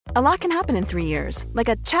A lot can happen in 3 years, like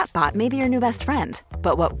a chatbot may be your new best friend.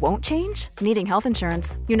 But what won't change? Needing health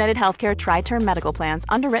insurance. United Healthcare Tri-Term Medical Plans,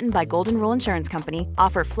 underwritten by Golden Rule Insurance Company,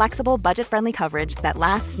 offer flexible, budget-friendly coverage that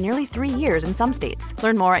lasts nearly 3 years in some states.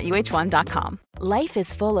 Learn more at uh1.com. Life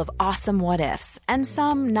is full of awesome what-ifs, and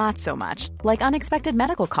some not so much, like unexpected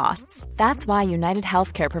medical costs. That's why United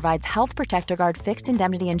Healthcare provides Health Protector Guard fixed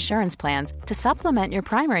indemnity insurance plans to supplement your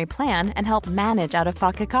primary plan and help manage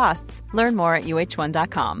out-of-pocket costs. Learn more at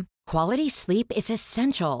uh1.com. Quality sleep is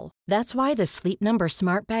essential. That's why the Sleep Number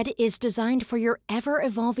Smart Bed is designed for your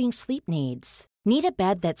ever-evolving sleep needs. Need a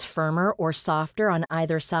bed that's firmer or softer on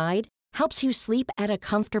either side? Helps you sleep at a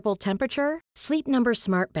comfortable temperature? Sleep Number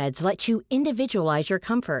Smart Beds let you individualize your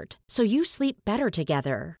comfort, so you sleep better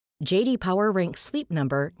together. J.D. Power ranks Sleep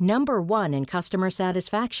Number #1 in customer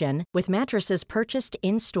satisfaction with mattresses purchased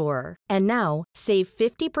in-store. And now, save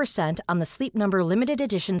 50% on the Sleep Number Limited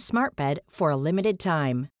Edition Smart Bed for a limited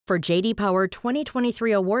time. For J.D. Power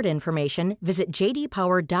 2023 award information, visit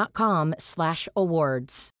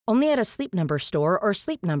jdpower.com/awards. Only at a Sleep Number store or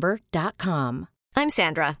sleepnumber.com. I'm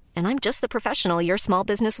Sandra, and I'm just the professional your small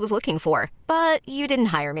business was looking for. But you didn't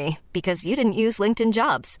hire me because you didn't use LinkedIn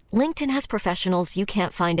Jobs. LinkedIn has professionals you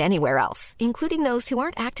can't find anywhere else, including those who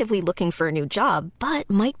aren't actively looking for a new job, but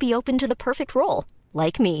might be open to the perfect role,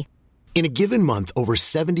 like me. In a given month, over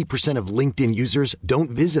 70% of LinkedIn users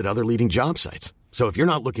don't visit other leading job sites. So if you're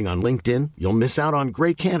not looking on LinkedIn, you'll miss out on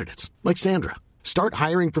great candidates like Sandra. Start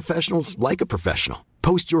hiring professionals like a professional.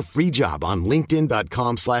 Post your free job on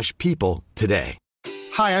linkedin.com/people today.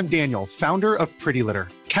 Hi, I'm Daniel, founder of Pretty Litter.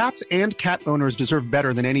 Cats and cat owners deserve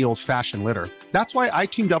better than any old-fashioned litter. That's why I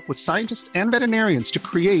teamed up with scientists and veterinarians to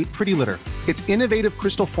create Pretty Litter. Its innovative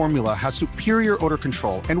crystal formula has superior odor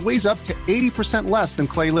control and weighs up to 80% less than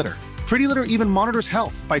clay litter. Pretty Litter even monitors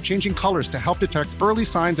health by changing colors to help detect early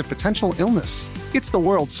signs of potential illness. It's the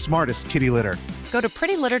world's smartest kitty litter. Go to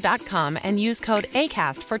prettylitter.com and use code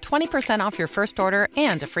ACAST for 20% off your first order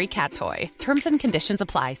and a free cat toy. Terms and conditions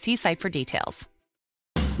apply. See site for details.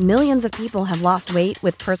 Millions of people have lost weight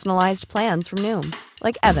with personalized plans from Noom.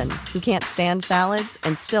 Like Evan, who can't stand salads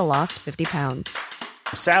and still lost 50 pounds.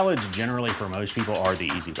 Salads generally for most people are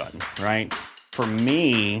the easy button, right? For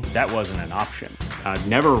me, that wasn't an option. I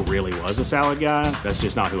never really was a salad guy. That's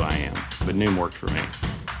just not who I am. But Noom worked for me.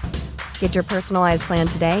 Get your personalized plan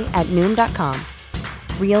today at Noom.com.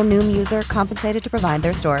 Real Noom user compensated to provide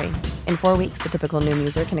their story. In 4 weeks, the typical Noom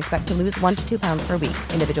user can expect to lose 1 to 2 pounds per week.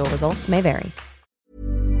 Individual results may vary.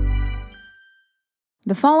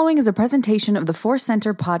 The following is a presentation of the Force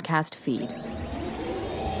Center podcast feed.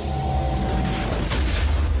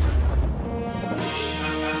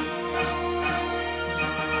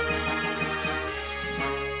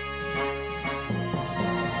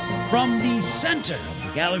 From the center of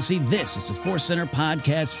the galaxy, this is the Force Center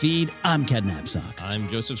podcast feed. I'm Ken Knapsack. I'm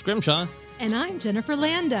Joseph Scrimshaw. And I'm Jennifer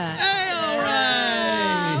Landa. Hey, all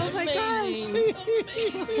right! Oh my gosh. I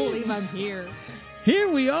can't believe I'm here.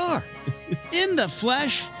 Here we are, in the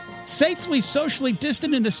flesh, safely socially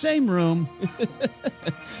distant in the same room,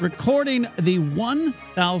 recording the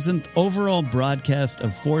 1,000th overall broadcast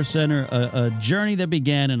of Force Center, a journey that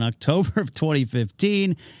began in October of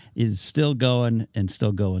 2015. Is still going and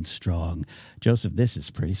still going strong. Joseph, this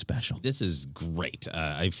is pretty special. This is great.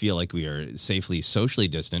 I feel like we are safely socially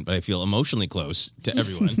distant, but I feel emotionally close to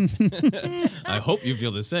everyone. I hope you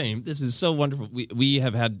feel the same. This is so wonderful. We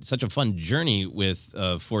have had such a fun journey with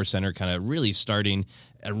Force Center, kind of really starting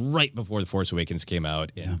right before The Force Awakens came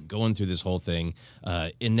out and going through this whole thing.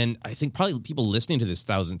 And then I think probably people listening to this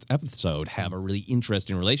 1,000th episode have a really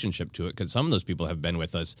interesting relationship to it because some of those people have been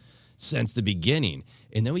with us since the beginning.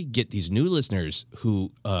 And then we get these new listeners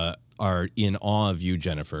who are in awe of you,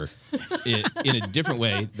 Jennifer, in a different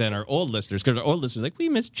way than our old listeners. Because our old listeners are like, we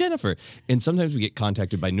miss Jennifer. And sometimes we get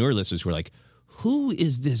contacted by newer listeners who are like, who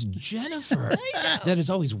is this Jennifer that is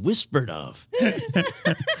always whispered of?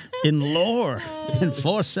 In lore, in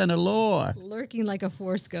Force Center lore. Lurking like a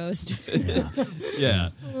Force ghost. Yeah.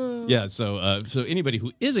 So anybody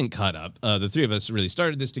who isn't caught up, the three of us really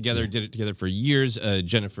started this together, did it together for years.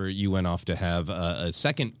 Jennifer, you went off to have a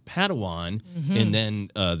second Padawan, and then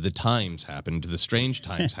the times happened. The strange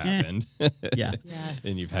times happened. Yes.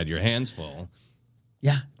 And you've had your hands full.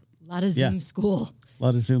 Yeah. A lot of Zoom school. A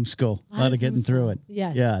lot of Zoom school. A lot of getting through it.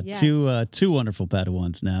 Yes. Yeah. Yes. Two wonderful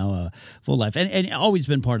Padawans now, full life. And always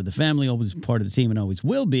been part of the family, always part of the team, and always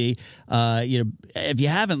will be. If you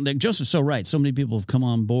haven't, like Joseph's so right. So many people have come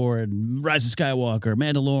on board. Rise of Skywalker,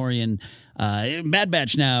 Mandalorian, Bad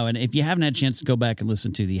Batch now. And if you haven't had a chance to go back and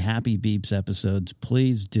listen to the Happy Beeps episodes,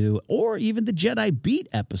 please do. Or even the Jedi Beat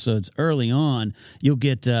episodes early on. You'll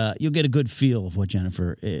get a good feel of what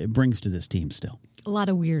Jennifer brings to this team still. A lot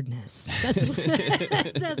of weirdness.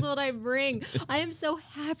 That's what I bring. I am so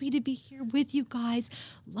happy to be here with you guys,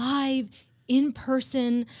 live, in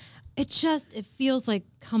person. It feels like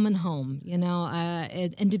coming home,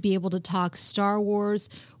 and to be able to talk Star Wars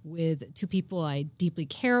with two people I deeply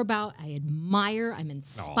care about, I admire, I'm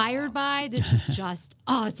inspired by. This is just,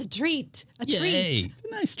 it's a treat. Treat. It's a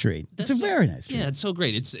nice treat. It's a very nice treat. Yeah, it's so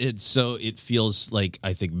great. It feels like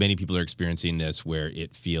I think many people are experiencing this where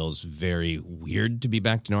it feels very weird to be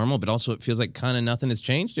back to normal, but also it feels like kind of nothing has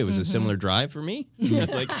changed. It was a similar drive for me.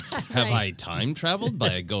 Like, have I time traveled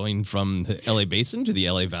by going from the LA Basin to the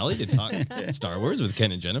LA Valley to talk Star Wars with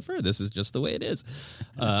Ken and Jennifer? This is just the way it is.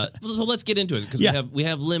 So let's get into it because we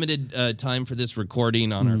have limited time for this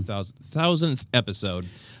recording on our 1000th episode.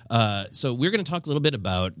 So we're going to talk a little bit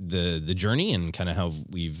about the journey and kind of how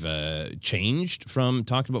we've changed from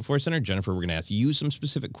talking about Force Center. Jennifer, we're going to ask you some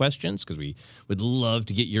specific questions because we would love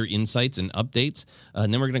to get your insights and updates.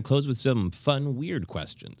 And then we're going to close with some fun, weird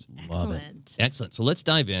questions. Excellent. Excellent. So let's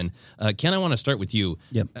dive in. Ken, I want to start with you.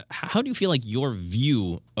 Yep. How do you feel like your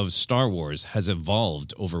view of Star Wars has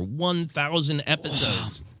evolved over 1,000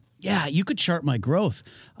 episodes? Yeah, you could chart my growth.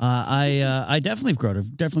 I definitely have grown.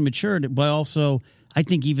 I've definitely matured, but also I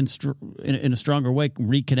think even in a stronger way,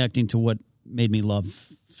 reconnecting to what made me love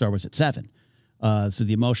Star Wars at 7. So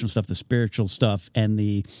the emotional stuff, the spiritual stuff, and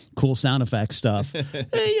the cool sound effects stuff,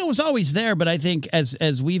 it was always there. But I think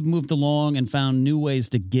as we've moved along and found new ways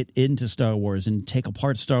to get into Star Wars and take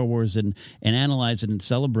apart Star Wars and analyze it and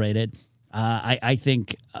celebrate it, I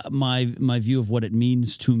think my view of what it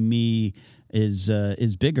means to me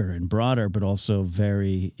is bigger and broader, but also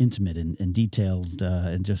very intimate and detailed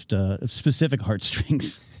and just specific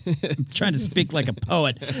heartstrings. I'm trying to speak like a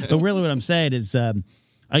poet, but really what I'm saying is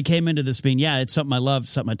I came into this being, it's something I love,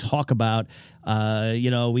 something I talk about.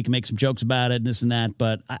 We can make some jokes about it and this and that,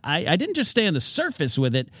 but I didn't just stay on the surface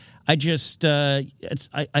with it. I just I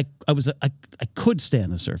could stay on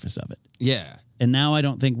the surface of it. Yeah. And now I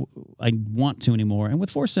don't think I want to anymore. And with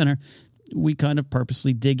Force Center, we kind of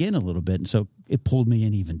purposely dig in a little bit. And so it pulled me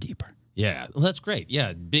in even deeper. Yeah, well, that's great.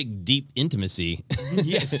 Yeah, big, deep intimacy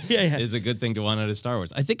is a good thing to want out of Star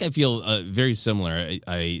Wars. I think I feel very similar.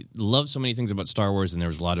 I love so many things about Star Wars, and there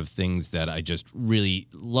was a lot of things that I just really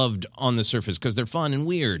loved on the surface because they're fun and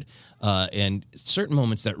weird, and certain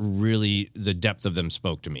moments that really, the depth of them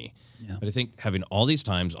spoke to me. Yeah. But I think having all these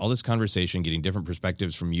times, all this conversation, getting different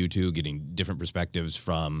perspectives from you two, getting different perspectives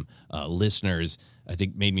from listeners, I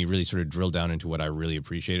think made me really sort of drill down into what I really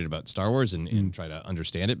appreciated about Star Wars and try to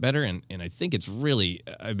understand it better. And I think it's really,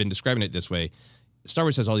 I've been describing it this way, Star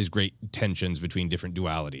Wars has all these great tensions between different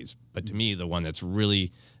dualities. But to me, the one that's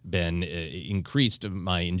really been increased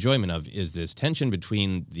my enjoyment of is this tension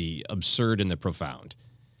between the absurd and the profound.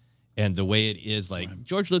 And the way it is, like,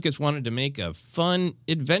 George Lucas wanted to make a fun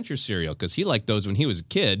adventure serial because he liked those when he was a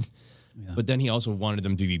kid. Yeah. But then he also wanted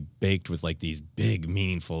them to be baked with, like, these big,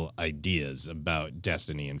 meaningful ideas about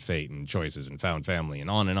destiny and fate and choices and found family and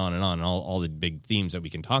on and on and on and all the big themes that we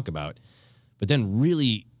can talk about. But then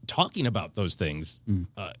really talking about those things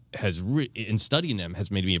in studying them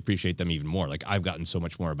has made me appreciate them even more. Like, I've gotten so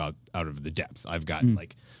much more out of the depth. I've gotten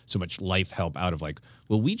like so much life help out of like,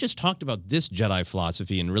 well, we just talked about this Jedi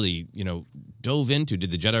philosophy and really, dove into,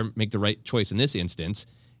 did the Jedi make the right choice in this instance?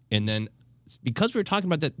 And then because we were talking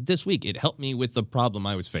about that this week, it helped me with the problem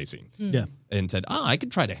I was facing. Yeah. And said, I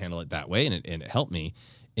could try to handle it that way. And it helped me.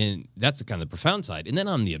 And that's the kind of the profound side. And then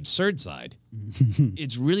on the absurd side,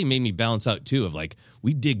 it's really made me balance out too of like,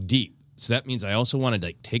 we dig deep. So that means I also wanted to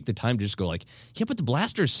like take the time to just go like, yeah, but the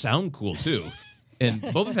blasters sound cool too. And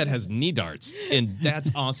Boba Fett has knee darts, and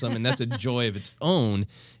that's awesome, and that's a joy of its own.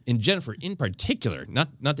 And Jennifer, in particular, not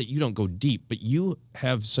that you don't go deep, but you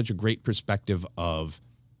have such a great perspective of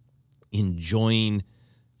enjoying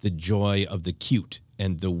the joy of the cute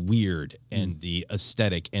and the weird and the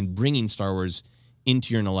aesthetic and bringing Star Wars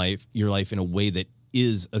into your life in a way that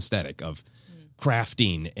is aesthetic of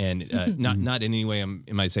crafting and not in any way am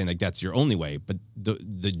I saying like that's your only way, but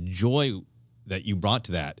the joy that you brought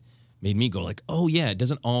to that made me go like, oh yeah, it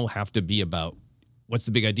doesn't all have to be about what's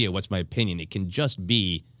the big idea, what's my opinion. It can just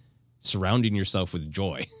be surrounding yourself with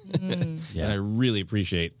joy. And I really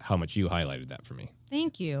appreciate how much you highlighted that for me.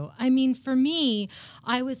 Thank you. I mean, for me,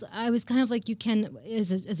 I was kind of like you can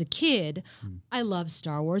as a kid. I loved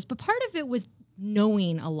Star Wars, but part of it was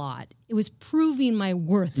knowing a lot. It was proving my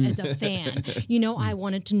worth as a fan. I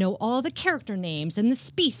wanted to know all the character names and the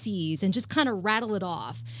species and just kind of rattle it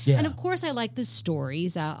off. Yeah. And of course, I liked the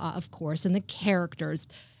stories, of course, and the characters.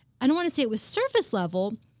 I don't want to say it was surface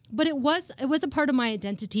level, but it was a part of my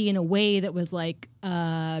identity in a way that was like,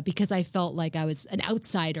 because I felt like I was an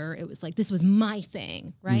outsider. It was like, this was my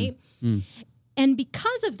thing, right? And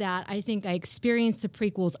because of that, I think I experienced the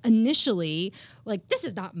prequels initially like, this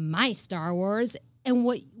is not my Star Wars. And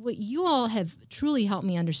what you all have truly helped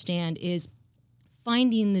me understand is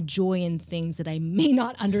finding the joy in things that I may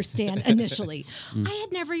not understand initially. I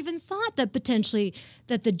had never even thought that potentially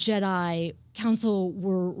that the Jedi Council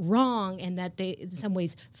were wrong and that they in some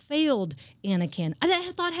ways failed Anakin.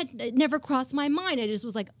 That thought had never crossed my mind. I just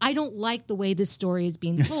was like, I don't like the way this story is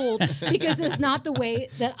being told because it's not the way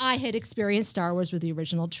that I had experienced Star Wars with the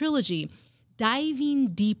original trilogy. Diving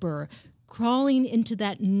deeper, crawling into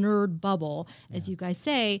that nerd bubble, as you guys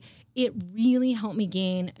say, it really helped me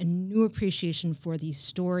gain a new appreciation for these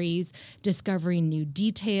stories, discovering new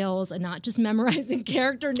details, and not just memorizing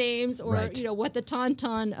character names or what the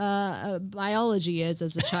Tauntaun biology is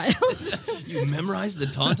as a child. You memorize the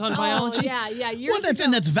Tauntaun biology? Yeah.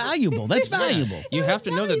 That's valuable. That's valuable. You have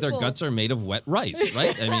to know that their guts are made of wet rice,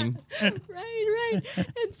 right? I mean, right.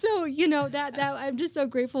 And so that I'm just so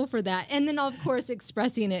grateful for that. And then of course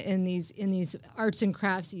expressing it in these arts and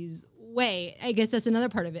crafts way. I guess that's another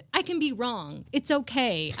part of it. I can be wrong. It's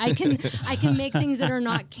okay. I can make things that are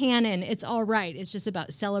not canon. It's all right. It's just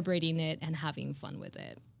about celebrating it and having fun with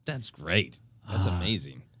it. That's great. That's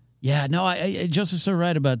amazing. Yeah, no, Joseph's so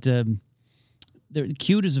right about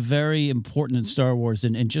cute is very important in Star Wars,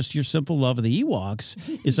 and just your simple love of the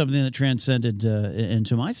Ewoks is something that transcended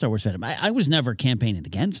into my Star Wars fandom. I was never campaigning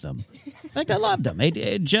against them. In fact, I loved them.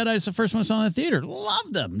 Jedi's the first one I saw in the theater.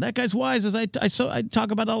 Loved them. That guy's wise, as I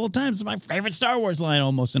talk about it all the time. It's my favorite Star Wars line,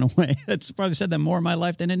 almost in a way. That's probably said that more in my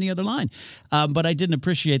life than any other line. But I didn't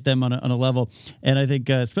appreciate them on a level, and I think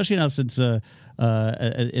especially now since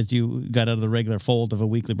as you got out of the regular fold of a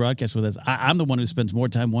weekly broadcast with us, I'm the one who spends more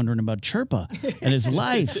time wondering about Chirpa and his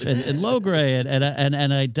life and Logray,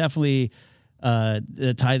 and I definitely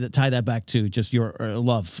tie that back to just your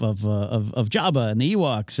love of Jabba and the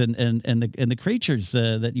Ewoks and the creatures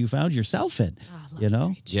that you found yourself in.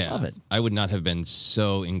 Yeah, love it. I would not have been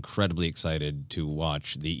so incredibly excited to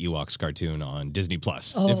watch the Ewoks cartoon on Disney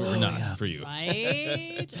Plus if it were not for you.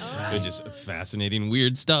 Right? They're just fascinating,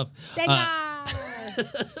 weird stuff.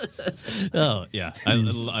 Oh yeah,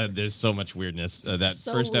 there's so much weirdness. That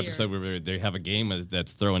So first weird. episode where they have a game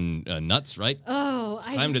that's throwing nuts, right?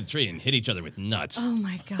 Climb to the tree and hit each other with nuts. Oh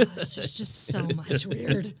my gosh, there's just so much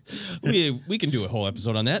weird. We can do a whole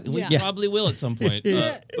episode on that. We probably will at some point.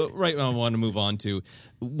 But right now I want to move on to,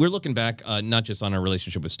 we're looking back not just on our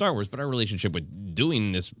relationship with Star Wars, but our relationship with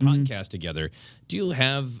doing this podcast together. Do you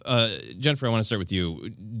have, Jennifer, I want to start with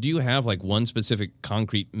you. Do you have like one specific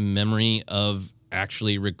concrete memory of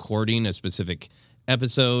actually recording a specific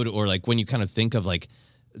episode, or like when you kind of think of like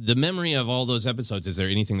the memory of all those episodes, is there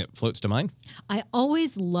anything that floats to mind? I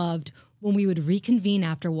always loved when we would reconvene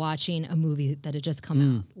after watching a movie that had just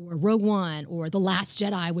come out, or Rogue One, or The Last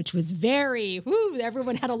Jedi, which was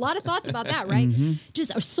everyone had a lot of thoughts about that, right?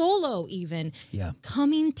 Just a Solo even. Yeah.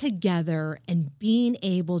 Coming together and being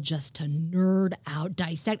able just to nerd out,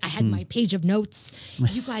 dissect. I had my page of notes.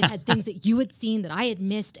 You guys had things that you had seen that I had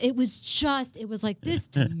missed. It was like, this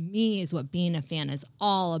to me is what being a fan is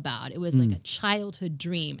all about. It was like a childhood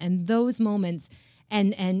dream. And those moments...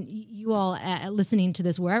 And you all listening to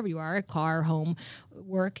this wherever you are, car, home,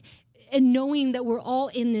 work, and knowing that we're all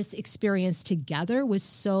in this experience together was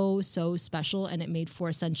so, so special. And it made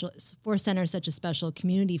Force Center such a special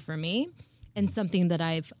community for me, and something that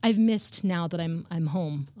I've missed now that I'm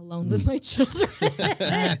home alone with my children.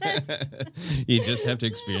 You just have to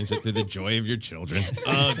experience it through the joy of your children.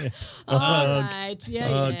 All right.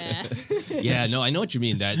 Yeah. Yeah, no, I know what you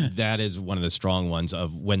mean. That is one of the strong ones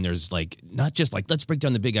of when there's like, not just like, let's break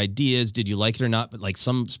down the big ideas, did you like it or not, but like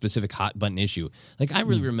some specific hot button issue. Like I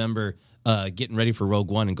really remember getting ready for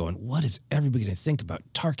Rogue One and going, what is everybody going to think about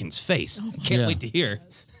Tarkin's face? Can't wait to hear.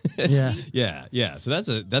 Yeah. So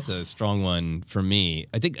that's a strong one for me.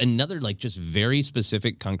 I think another like just very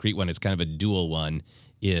specific, concrete one, it's kind of a dual one,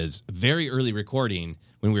 is very early recording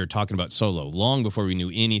when we were talking about Solo, long before we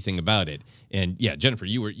knew anything about it. And yeah, Jennifer,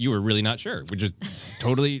 you were really not sure, which is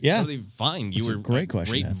totally fine. You were a great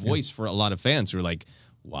voice for a lot of fans who were like,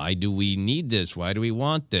 why do we need this? Why do we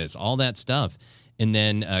want this? All that stuff. And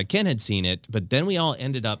then Ken had seen it, but then we all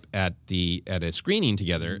ended up at a screening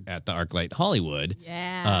together at the ArcLight Hollywood.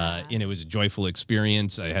 Yeah. And it was a joyful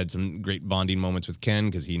experience. I had some great bonding moments with Ken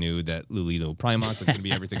because he knew that Lulito Primarch was going to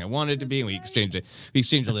be everything I wanted it to be. And we exchanged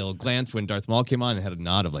a little glance when Darth Maul came on and had a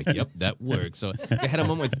nod of like, yep, that works. So I had a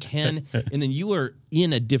moment with Ken, and then you were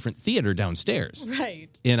in a different theater downstairs. Right.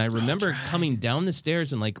 And I remember coming down the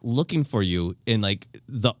stairs and like looking for you in like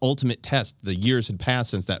the ultimate test. The years had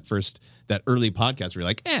passed since that early podcast where you're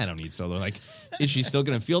like, I don't need Solo. Like, is she still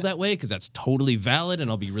going to feel that way? Because that's totally valid, and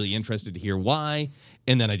I'll be really interested to hear why.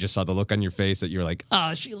 And then I just saw the look on your face that you're like,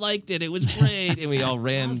 she liked it. It was great. And we all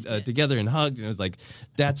ran together and hugged. And it was like,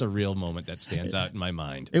 that's a real moment that stands out in my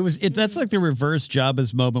mind. That's like the reverse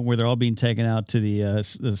Jabba's moment where they're all being taken out to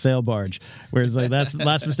the sail barge, where it's like, that's the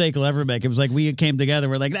last mistake we'll ever make. It was like we came together.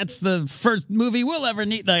 We're like, that's the first movie we'll ever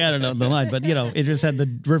need. Like, I don't know the line, but it just had the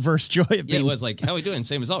reverse joy of being. It was like, how are we doing?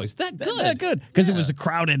 Same as always. That good. That good. Because it was a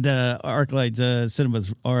crowded ArcLight cinemas,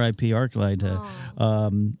 RIP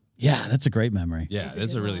ArcLight. Yeah, that's a great memory. Yeah,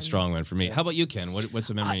 that's a really strong one for me. How about you, Ken?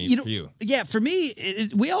 What's a memory for you? Yeah, for me,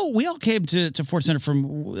 we all came to Force Center from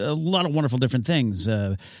a lot of wonderful different things,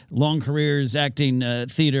 long careers, acting,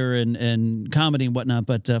 theater, and comedy and whatnot.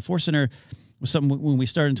 But Force Center was something when we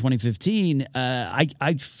started in 2015.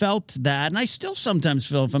 I felt that, and I still sometimes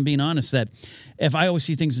feel, if I'm being honest, that if I always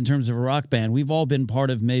see things in terms of a rock band, we've all been part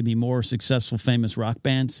of maybe more successful, famous rock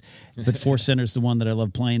bands, but Force Center is the one that I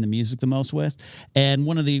love playing the music the most with. And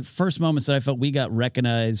one of the first moments that I felt we got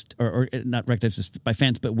recognized, or not recognized just by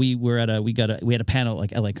fans, but we had a panel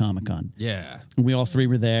at like LA Comic Con. Yeah, and we all three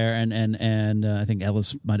were there, and I think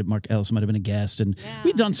Mark Ellis might have been a guest, and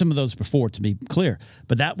we'd done some of those before, to be clear.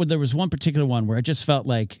 But there was one particular one where I just felt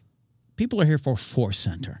like people are here for Force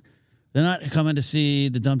Center. They're not coming to see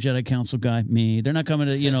the Dumb Jedi Council guy, me. They're not coming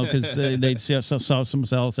to, because they saw someone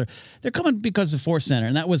else. They're coming because of Force Center.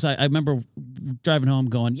 And that was, I remember driving home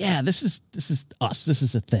going, yeah, this is us. This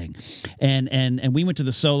is a thing. And we went to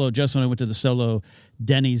the Solo, Joseph and I went to the Solo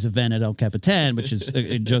Denny's event at El Capitan, which is,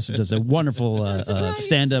 Joseph does a wonderful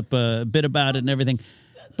stand-up bit about it and everything.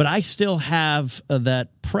 But I still have that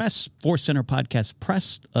Force Center podcast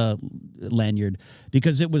press lanyard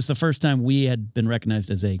because it was the first time we had been recognized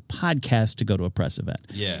as a podcast to go to a press event.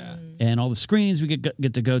 Yeah. And all the screenings we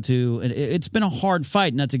get to go to. And it's been a hard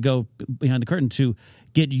fight, not to go behind the curtain, to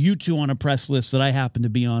get you two on a press list that I happened to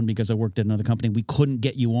be on because I worked at another company. We couldn't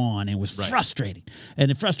get you on. And it was frustrating.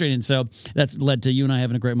 So that's led to you and I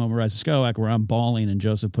having a great moment with Rise of Skywalker where I'm bawling and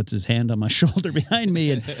Joseph puts his hand on my shoulder behind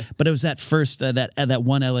me. But it was that first, that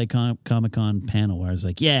one LA Comic Con panel where I was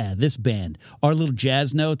like, yeah, this band, our little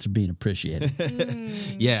jazz notes are being appreciated.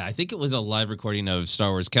 Yeah, I think it was a live recording of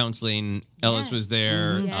Star Wars Counseling. Ellis was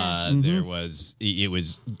there. There was, it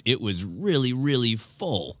was really, really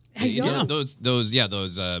full. Those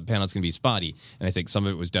panels can be spotty, and I think some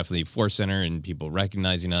of it was definitely Force Center and people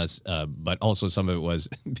recognizing us, but also some of it was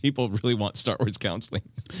people really want Star Wars Counseling.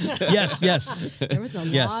 Yes. There was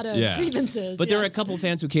a lot of grievances. But there were a couple of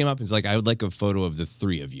fans who came up and was like, I would like a photo of the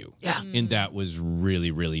three of you. Yeah. And that was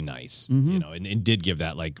really, really nice, and did give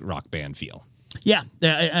that like rock band feel. Yeah,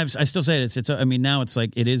 I still say it. I mean, now it's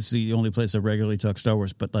like it is the only place I regularly talk Star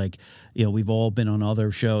Wars. But like, we've all been on other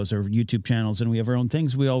shows or YouTube channels, and we have our own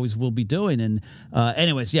things we always will be doing. And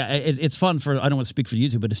anyways, it's fun for. I don't want to speak for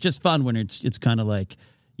YouTube, but it's just fun when it's kind of like,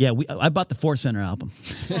 I bought the Force Center album.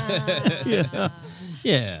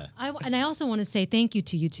 Yeah. I also want to say thank you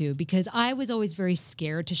to you two because I was always very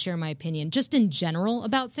scared to share my opinion just in general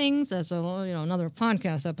about things. That's another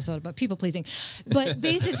podcast episode about people pleasing. But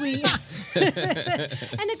basically, and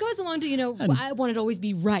it goes along to, I wanted to always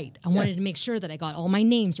be right. I wanted to make sure that I got all my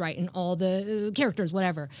names right and all the characters,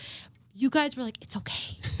 whatever. You guys were like, it's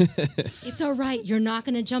okay. It's all right. You're not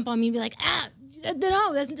going to jump on me and be like,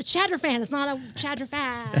 no, that's a Chatter fan. It's not a Chatter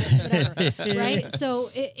fan, whatever, right? So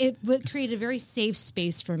it would create a very safe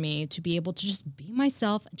space for me to be able to just be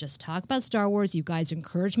myself, just talk about Star Wars. You guys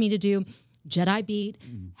encouraged me to do Jedi Beat,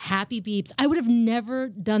 Happy Beeps. I would have never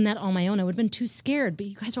done that on my own. I would have been too scared, but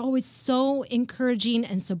you guys are always so encouraging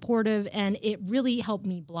and supportive, and it really helped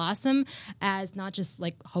me blossom as not just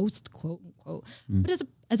like host, quote unquote, but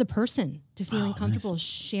as a person to feeling comfortable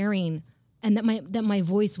sharing. And that my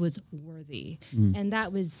voice was worthy, and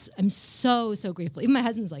that was I'm so grateful. Even my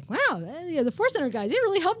husband's like, "Wow, the Force Center guys, they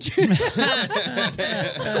really helped you." I'm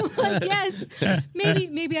like, yes,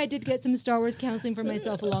 maybe I did get some Star Wars counseling for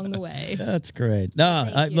myself along the way. That's great. No,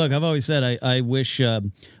 look, I've always said I wish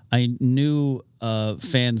I knew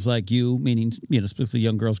fans like you, meaning specifically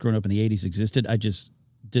young girls growing up in the '80s existed. I just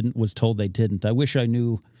was told they didn't. I wish I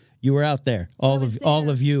knew You were out there. All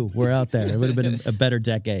of you were out there. It would have been a better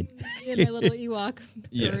decade. Me and my little Ewok.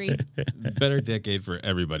 Yes, better decade for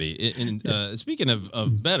everybody. And speaking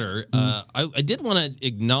of better, I did want to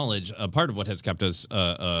acknowledge a part of what has kept us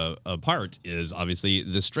apart is obviously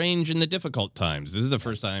the strange and the difficult times. This is the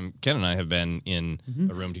first time Ken and I have been in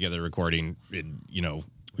a room together recording.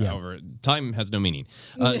 However, time has no meaning.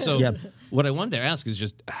 What I wanted to ask is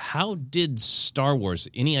just how did Star Wars,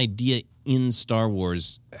 any idea in Star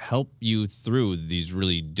Wars, help you through these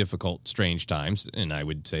really difficult, strange times? And I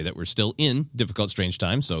would say that we're still in difficult, strange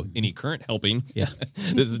times. So any current helping,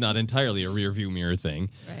 this is not entirely a rear view mirror thing.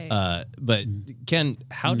 Right. But Ken,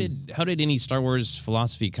 how did any Star Wars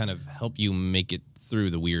philosophy kind of help you make it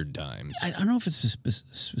through the weird times? I don't know if it's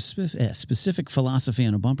a specific philosophy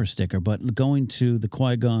on a bumper sticker, but going to the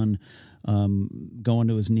Qui-Gon, going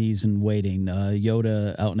to his knees and waiting,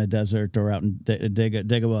 Yoda out in a desert or out in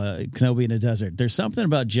Dagobah, Kenobi in a desert. There's something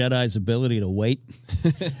about Jedi's ability to wait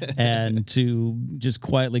and to just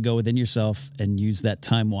quietly go within yourself and use that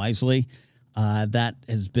time wisely. That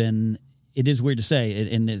has been... It is weird to say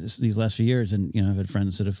in these last few years, and I've had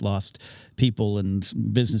friends that have lost people and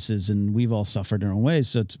businesses, and we've all suffered in our own ways.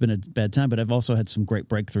 So it's been a bad time. But I've also had some great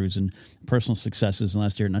breakthroughs and personal successes in the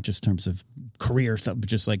last year, not just in terms of career stuff, but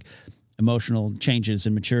just like emotional changes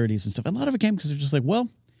and maturities and stuff. And a lot of it came because they're just like, well,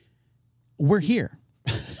 we're here,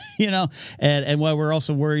 and while we're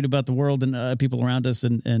also worried about the world and people around us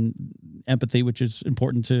and empathy, which is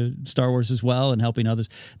important to Star Wars as well, and helping others.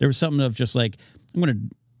 There was something of just like, I'm going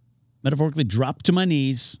to metaphorically drop to my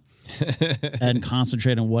knees and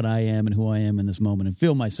concentrate on what I am and who I am in this moment and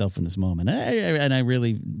feel myself in this moment. And I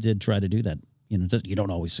really did try to do that. You don't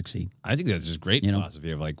always succeed. I think that's just great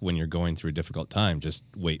philosophy of like when you're going through a difficult time, just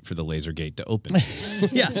wait for the laser gate to open.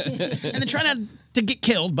 Yeah, and then try not to get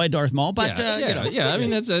killed by Darth Maul. But I mean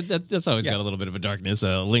that's always got a little bit of a darkness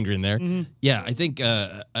lingering there. Mm-hmm. Yeah, I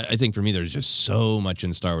think for me there's just so much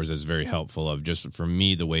in Star Wars that's very helpful of just for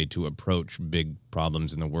me the way to approach big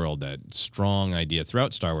problems in the world. That strong idea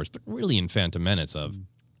throughout Star Wars, but really in Phantom Menace of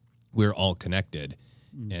we're all connected,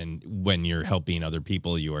 and when you're helping other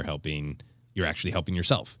people, you're actually helping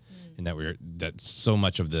yourself, and that's so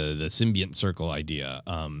much of the symbiont circle idea.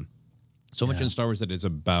 So much in Star Wars that is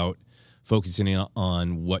about focusing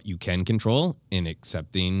on what you can control and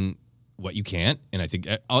accepting what you can't. And I think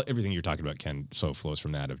everything you're talking about, Ken, so flows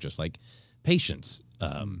from that of just like patience,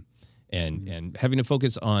 and having to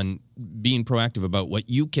focus on being proactive about what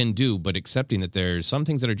you can do, but accepting that there's some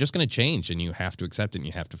things that are just going to change, and you have to accept it, and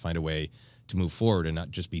you have to find a way to move forward and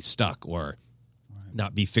not just be stuck or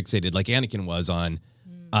not be fixated like Anakin was on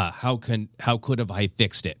how could have I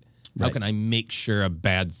fixed it? How can I make sure a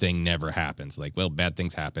bad thing never happens? Like, well, bad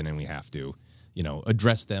things happen and we have to,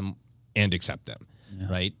 address them and accept them,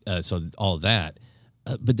 right? So all of that.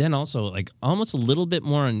 But then also like almost a little bit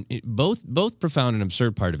more on both profound and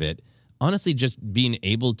absurd part of it. Honestly, just being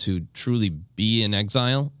able to truly be in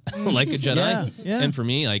exile like a Jedi. Yeah. And for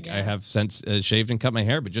me, I have since shaved and cut my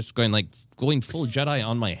hair, but just going full Jedi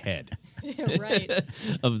on my head. Right.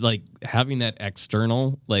 Of like having that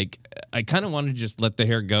external, like I kind of wanted to just let the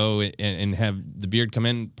hair go and have the beard come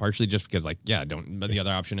in, partially just because but the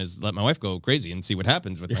other option is let my wife go crazy and see what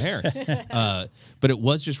happens with my hair. But it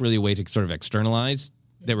was just really a way to sort of externalize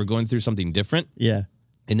that we're going through something different. Yeah.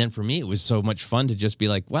 And then for me, it was so much fun to just be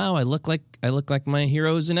like, wow, I look like my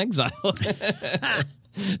heroes in exile.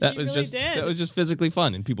 That was just physically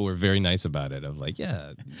fun, and people were very nice about it. Of like, you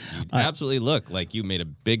absolutely look like you made a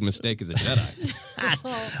big mistake as a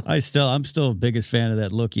Jedi. I'm still the biggest fan of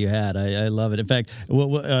that look you had. I love it. In fact,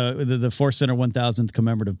 the Force Center 1000th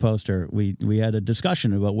commemorative poster, we had a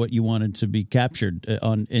discussion about what you wanted to be captured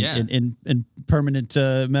in permanent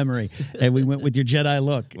memory, and we went with your Jedi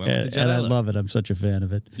look, I love it. I'm such a fan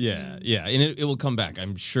of it. Yeah, and it will come back.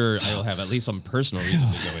 I'm sure I will have at least some personal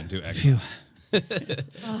reason to go into exile.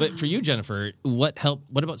 But for you, Jennifer, what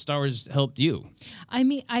about Star Wars helped you? I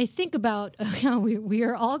mean, I think about we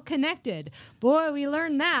are all connected. Boy, we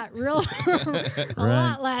learned that a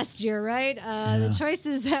lot last year, right? The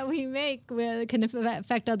choices that we make can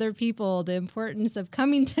affect other people. The importance of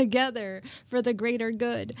coming together for the greater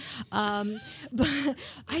good. But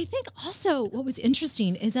I think also what was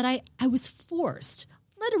interesting is that I was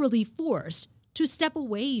literally forced to step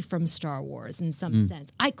away from Star Wars in some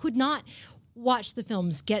sense. I could not watch the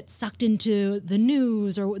films, get sucked into the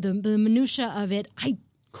news or the minutia of it. I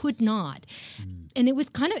could not. And it was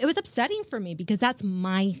upsetting for me because that's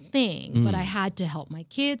my thing. But I had to help my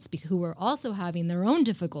kids who were also having their own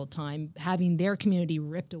difficult time, having their community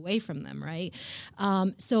ripped away from them, right?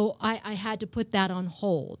 So I had to put that on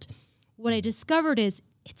hold. What I discovered is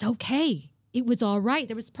it's okay. it was all right.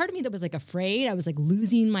 There was part of me that was like afraid. I was like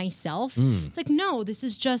losing myself. It's like, no, this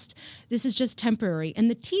is just temporary. And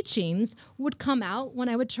the teachings would come out when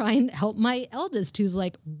I would try and help my eldest, who's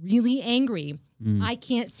like really angry. I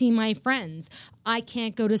can't see my friends. I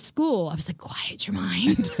can't go to school. I was like, quiet your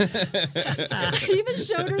mind. I even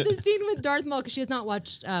showed her the scene with Darth Maul because she has not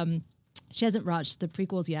watched. She hasn't watched the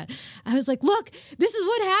prequels yet. I was like, look, this is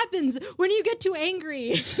what happens when you get too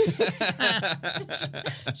angry.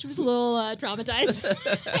 She was a little traumatized.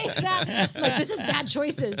 Like, this is bad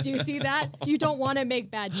choices. Do you see that? You don't want to make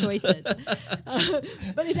bad choices.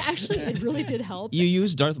 But it really did help. You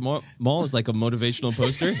use Darth Maul as like a motivational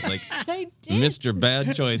poster? Like, I did. Mr.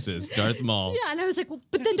 Bad Choices, Darth Maul. Yeah, and I was like, well,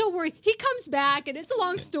 but then don't worry. He comes back, and it's a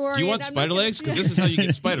long story. Do you want spider legs? Because this is how you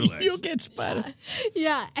get spider legs. You'll get spider.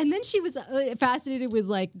 Yeah, and then she was fascinated with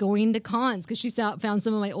like going to cons because she found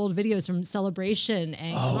some of my old videos from Celebration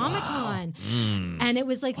and Comic-Con. Wow. And it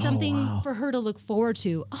was like something for her to look forward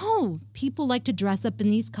to. Oh, people like to dress up in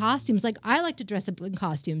these costumes. Like I like to dress up in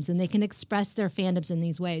costumes, and they can express their fandoms in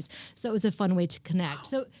these ways. So it was a fun way to connect.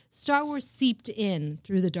 So Star Wars seeped in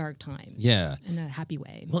through the dark times. Yeah. In a happy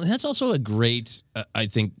way. Well, that's also a great, I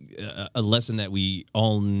think, a lesson that we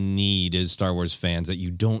all need as Star Wars fans, that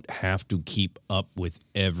you don't have to keep up with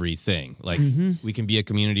everything. Like, we can be a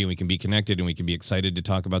community and we can be connected and we can be excited to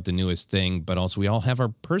talk about the newest thing, but also we all have our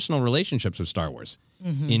personal relationships with Star Wars.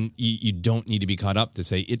 And you don't need to be caught up to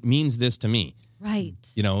say, it means this to me. Right.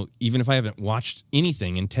 You know, even if I haven't watched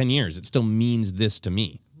anything in 10 years, it still means this to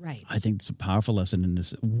me. Right. I think it's a powerful lesson in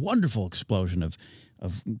this wonderful explosion of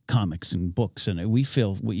comics and books, and we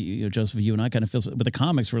feel, Joseph, you and I kind of feel, with the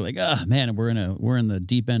comics, we're like, man, we're in the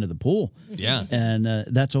deep end of the pool. Yeah. And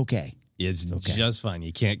that's okay. It's just fine.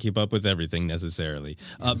 You can't keep up with everything necessarily.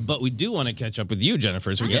 But we do want to catch up with you,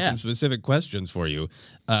 Jennifer. So we got some specific questions for you.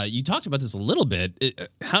 You talked about this a little bit.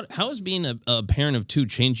 How is being a parent of two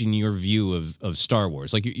changing your view of Star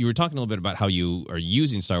Wars? Like you were talking a little bit about how you are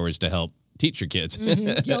using Star Wars to help teach your kids.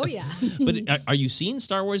 Oh, yeah. But are you seeing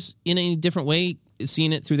Star Wars in a different way,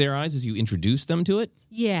 seeing it through their eyes as you introduce them to it?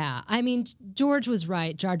 Yeah. I mean, George was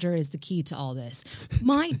right. Jar Jar is the key to all this.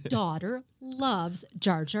 My daughter loves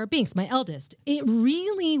Jar Jar Binks, my eldest. It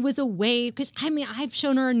really was a way, because, I mean, I've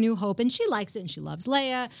shown her A New Hope, and she likes it, and she loves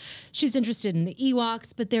Leia. She's interested in the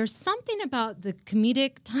Ewoks, but there's something about the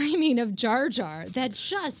comedic timing of Jar Jar that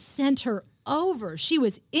just sent her over. She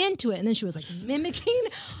was into it, and then she was like mimicking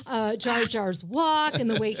Jar Jar's walk and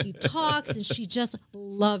the way he talks, and she just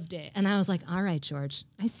loved it. And I was like, all right, George,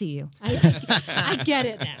 I see you. I get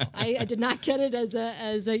it now. I did not get it as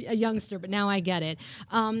a youngster, but now I get it.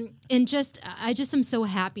 And I just am so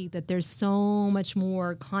happy that there's so much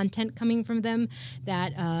more content coming from them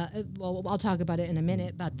that, well, I'll talk about it in a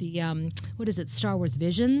minute, about the, what is it, Star Wars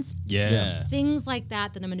Visions? Yeah. Things like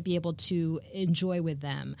that I'm going to be able to enjoy with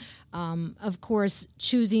them. Of course,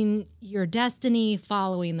 choosing your destiny,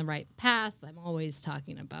 following the right path. I'm always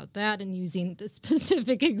talking about that and using the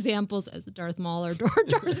specific examples as Darth Maul or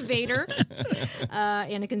Darth Vader,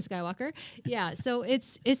 Anakin Skywalker. Yeah, so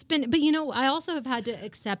it's been, but I also have had to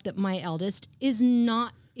accept that my eldest is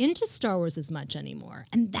not into Star Wars as much anymore,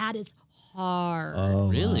 and that is hard. Oh,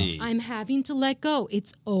 really? I'm having to let go.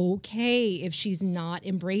 It's okay if she's not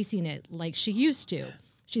embracing it like she used to.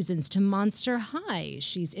 She's into Monster High.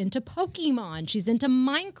 She's into Pokemon. She's into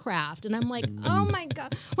Minecraft. And I'm like, oh my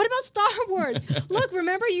God, what about Star Wars? Look,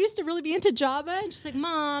 remember you used to really be into Java? And she's like,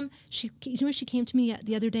 Mom, she came to me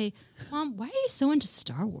the other day, Mom, why are you so into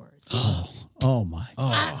Star Wars? Oh my.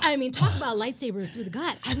 I mean, talk about a lightsaber through the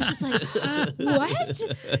gut. I was just like, what?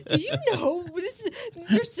 Do you know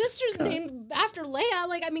your sister's named after Leia?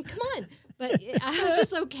 Like, I mean, come on. But I was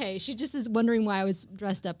just okay. She just is wondering why I was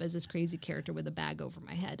dressed up as this crazy character with a bag over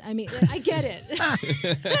my head. I mean, I get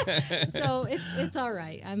it. So it's all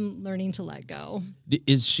right. I'm learning to let go.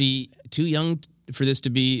 Is she too young for this to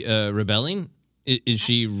be rebelling? Is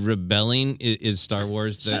she rebelling? Is Star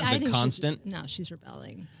Wars the constant? No, she's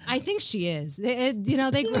rebelling. I think she is. They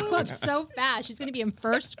grow up so fast. She's going to be in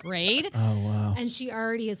first grade. Oh, wow. And she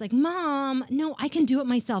already is like, Mom, no, I can do it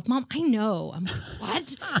myself. Mom, I know. I'm like,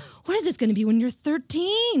 what? What is this going to be when you're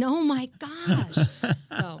 13? Oh, my gosh.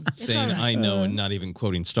 So saying right. I know and not even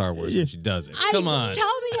quoting Star Wars when she does it. Come on.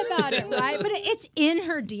 Tell me about it, right? But it's in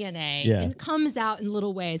her DNA. Yeah. And it comes out in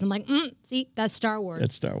little ways. I'm like, see, that's Star Wars.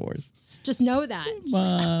 That's Star Wars. Just know that.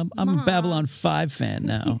 Mom, I'm a Babylon 5 fan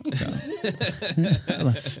now. So. I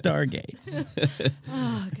love Stargate.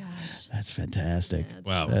 Oh gosh, that's fantastic.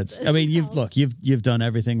 Wow. I mean, you've done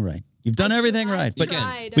everything right. You've done everything right.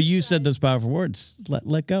 But you said those powerful words.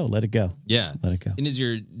 Let go. Let it go. Yeah. Let it go. And is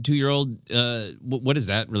your 2-year-old, what is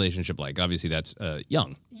that relationship like? Obviously, that's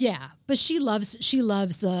young. Yeah, but she loves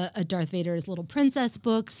Darth Vader's Little Princess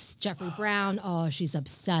books, Jeffrey Brown. Oh, she's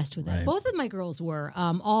obsessed with it. Right. Both of my girls were.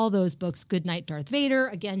 All those books, Goodnight Darth Vader.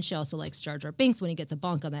 Again, she also likes Jar Jar Binks when he gets a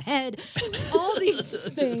bonk on the head. All these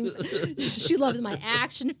things. She loves my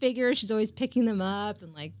action figures. She's always picking them up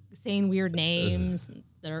and like saying weird names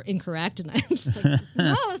that are incorrect. And I'm just like,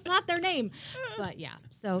 no, it's not their name. But yeah,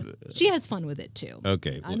 so she has fun with it too.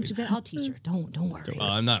 Okay. I'll teach her. Don't worry.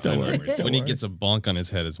 I'm not worried. When he gets a bonk on his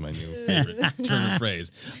head is my new favorite turn of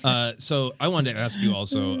phrase. So I wanted to ask you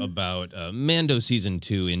also about Mando Season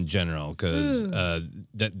 2 in general, because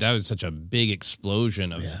that was such a big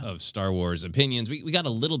explosion of Star Wars opinions. We got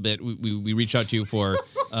a little bit. We reached out to you for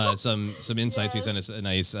some insights. You sent us a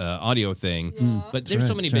nice audio thing. But there's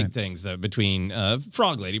so many big things between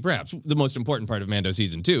Frog Lady, perhaps the most important part of Mando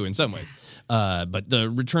Season 2 in some ways. But the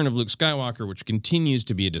return of Luke Skywalker, which continues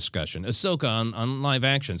to be a discussion. Ahsoka on live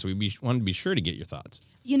action. So we wanted to be sure to get your thoughts.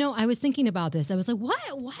 You know, I was thinking about this. I was like,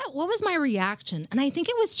 what was my reaction? And I think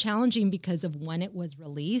it was challenging because of when it was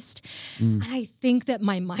released. And I think that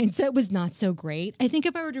my mindset was not so great. I think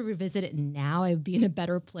if I were to revisit it now, I would be in a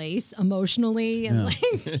better place emotionally and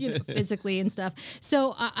physically and stuff.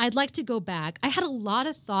 So I'd like to go back. I had a lot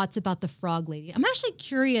of thoughts about the Frog Lady. I'm actually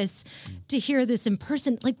curious to hear this in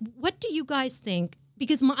person. Like, what do you guys think?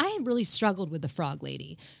 Because I really struggled with the Frog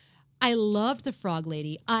Lady. I loved the Frog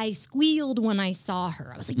Lady. I squealed when I saw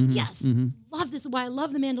her. I was like, yes, love this. Why I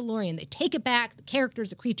love The Mandalorian. They take it back, the characters,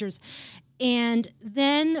 the creatures. And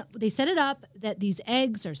then they set it up that these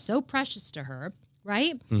eggs are so precious to her,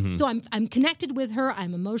 right? So I'm connected with her.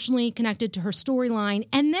 I'm emotionally connected to her storyline.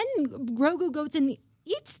 And then Grogu goes and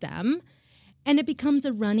eats them. And it becomes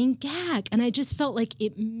a running gag. And I just felt like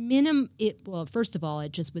well, first of all,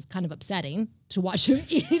 it just was kind of upsetting to watch her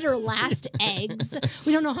eat her last eggs.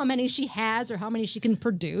 We don't know how many she has or how many she can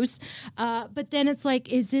produce. But then it's like,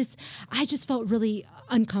 I just felt really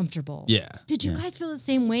uncomfortable. Yeah. Did you guys feel the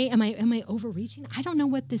same way? Am I overreaching? I don't know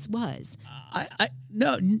what this was.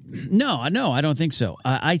 No, I don't think so.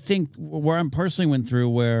 I think where I'm personally went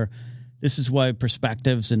through where this is why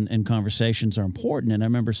perspectives and conversations are important. And I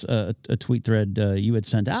remember a tweet thread you had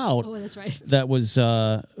sent out. Oh, that's right. That was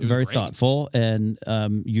very thoughtful. And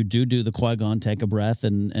you do the Qui-Gon take a breath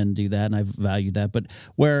and do that. And I value that. But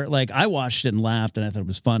where like I watched it and laughed and I thought it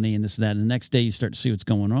was funny and this and that. And the next day you start to see what's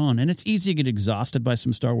going on. And it's easy to get exhausted by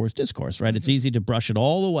some Star Wars discourse, right? It's easy to brush it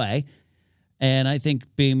all away. And I think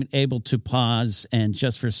being able to pause and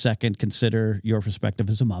just for a second consider your perspective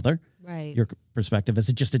as a mother. Right. Your perspective as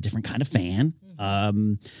just a different kind of fan,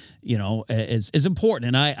 is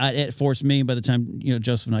important. And it forced me, by the time,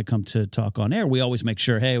 Joseph and I come to talk on air, we always make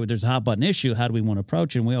sure, hey, there's a hot button issue. How do we want to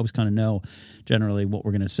approach it? And we always kind of know generally what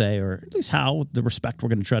we're going to say, or at least how the respect we're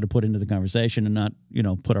going to try to put into the conversation and not,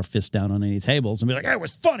 put our fist down on any tables and be like, hey, it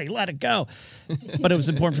was funny, let it go. But it was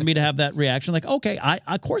important for me to have that reaction. Like, okay,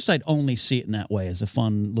 of course I'd only see it in that way as a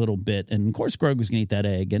fun little bit. And of course Grogu's going to eat that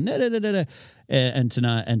egg and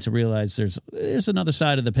to realize there's another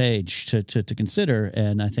side of the page to consider.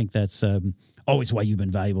 And I think that's always why you've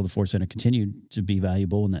been valuable to Force Center, continue to be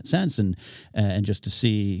valuable in that sense. And just to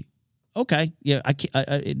see, okay, yeah,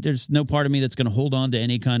 there's no part of me that's going to hold on to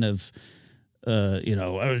any kind of, let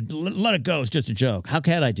it go. It's just a joke. How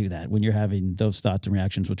can I do that when you're having those thoughts and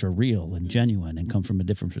reactions, which are real and genuine and come from a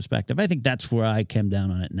different perspective? I think that's where I came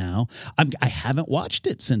down on it now. I haven't watched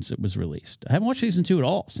it since it was released. I haven't watched season 2 at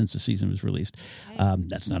all since the season was released.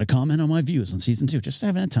 That's not a comment on my views on season 2. Just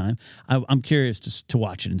haven't had time. I'm curious to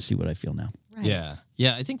watch it and see what I feel now. Right.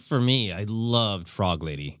 Yeah. I think for me, I loved Frog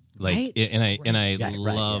Lady. Like, right. I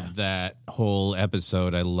love that whole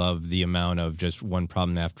episode. I love the amount of just one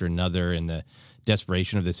problem after another and the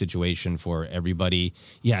desperation of the situation for everybody.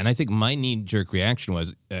 Yeah, and I think my knee-jerk reaction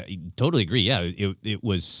was, totally agree. Yeah, it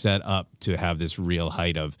was set up to have this real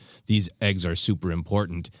height of these eggs are super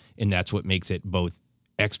important, and that's what makes it both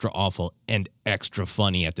extra awful and extra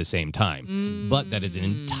funny at the same time. But that is an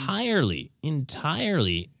entirely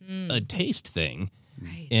a taste thing.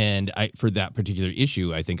 Right. And for that particular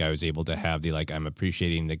issue, I think I was able to have I'm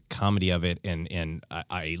appreciating the comedy of it, and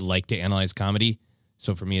I like to analyze comedy.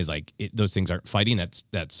 So for me, it's like those things aren't fighting.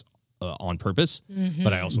 That's on purpose.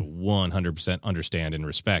 But I also 100% understand and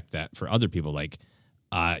respect that for other people,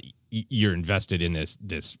 you're invested in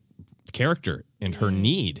this character and her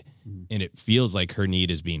need, and it feels like her need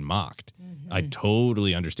is being mocked. I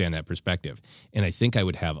totally understand that perspective. And I think I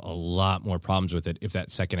would have a lot more problems with it if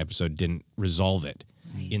that second episode didn't resolve it.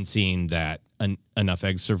 in seeing that enough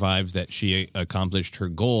eggs survived, that she accomplished her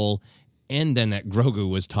goal, and then that Grogu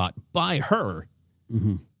was taught by her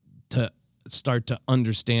to start to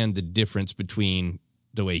understand the difference between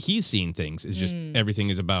the way he's seeing things is just everything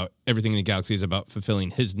in the galaxy is about fulfilling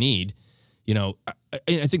his need. You know,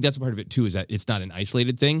 I think that's part of it too, is that it's not an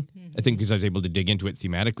isolated thing. I think because I was able to dig into it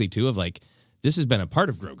thematically too, of like, this has been a part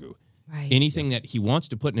of Grogu. Right. Anything that he wants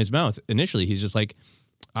to put in his mouth, initially, he's just like,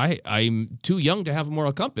 I'm too young to have a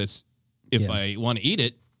moral compass. If I want to eat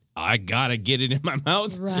it, I gotta get it in my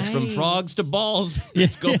mouth. Right. From frogs to balls,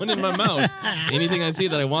 it's going in my mouth. Anything I see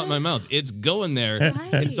that I want in my mouth, it's going there.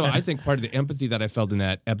 Right. And so I think part of the empathy that I felt in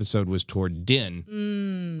that episode was toward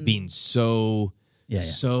Din being so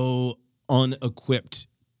unequipped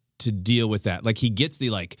to deal with that. Like, he gets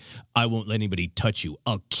the, like, I won't let anybody touch you.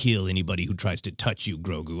 I'll kill anybody who tries to touch you,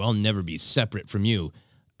 Grogu. I'll never be separate from you.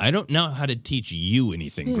 I don't know how to teach you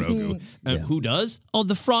anything, Grogu. Who does? Oh,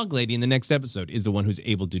 the frog lady in the next episode is the one who's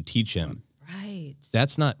able to teach him. Right.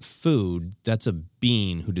 That's not food. That's a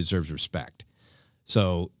being who deserves respect.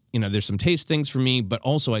 So, you know, there's some taste things for me, but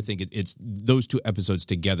also I think it's those two episodes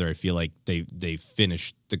together. I feel like they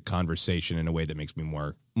finish the conversation in a way that makes me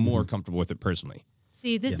more comfortable with it personally.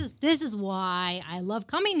 See, this is why I love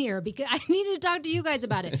coming here, because I needed to talk to you guys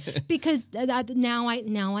about it, because now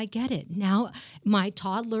I get it. Now my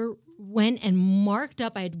toddler went and marked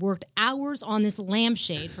up. I had worked hours on this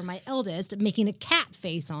lampshade for my eldest, making a cat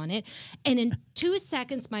face on it, and in 2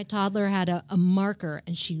 seconds, my toddler had a marker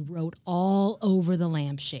and she wrote all over the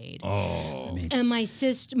lampshade. Oh, and my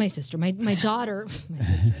daughter, it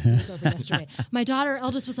was over yesterday. My daughter,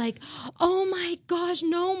 eldest, was like, "Oh my gosh,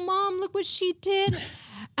 no, Mom, look what she did."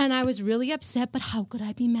 And I was really upset, but how could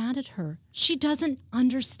I be mad at her? She doesn't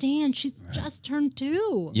understand. She's just turned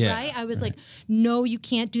 2, right? I was like, no, you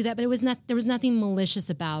can't do that. But there was nothing malicious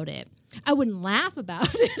about it. I wouldn't laugh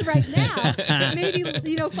about it right now. Maybe,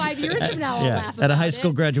 5 years from now I'll laugh about it. At a high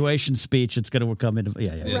school graduation speech, it's going to come into,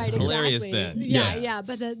 It's hilarious then. Yeah.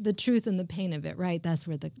 But the truth and the pain of it, right? That's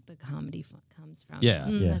where the comedy comes from.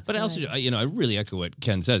 But also, I really echo what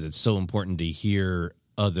Ken says. It's so important to hear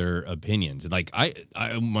other opinions. Like, I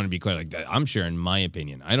want to be clear, like, that I'm sharing my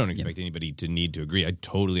opinion. I don't expect anybody to need to agree. I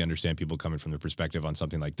totally understand people coming from the perspective on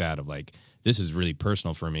something like that, of like, this is really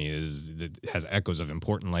personal for me, it has echoes of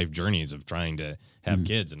important life journeys of trying to have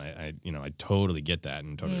kids. And I totally get that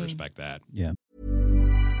and totally respect that. Yeah.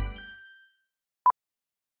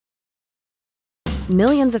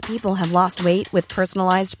 Millions of people have lost weight with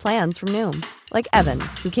personalized plans from Noom. Like Evan,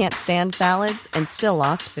 who can't stand salads and still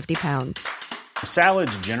lost 50 pounds.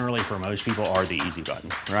 Salads generally for most people are the easy button,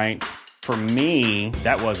 right? For me,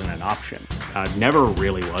 that wasn't an option. I never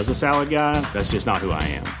really was a salad guy. That's just not who I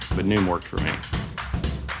am. But Noom worked for me.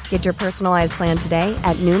 Get your personalized plan today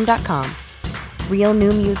at Noom.com. Real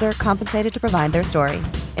Noom user compensated to provide their story.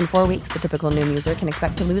 In 4 weeks, the typical Noom user can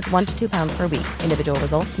expect to lose 1 to 2 pounds per week. Individual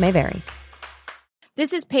results may vary.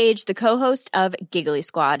 This is Paige, the co-host of Giggly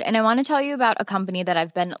Squad, and I want to tell you about a company that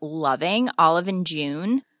I've been loving, Olive &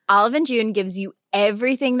 June. Olive & June gives you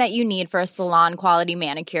everything that you need for a salon-quality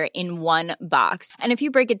manicure in one box. And if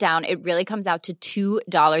you break it down, it really comes out to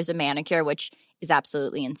 $2 a manicure, which is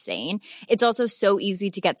absolutely insane. It's also so easy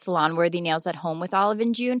to get salon-worthy nails at home with Olive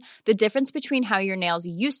 & June. The difference between how your nails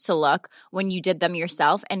used to look when you did them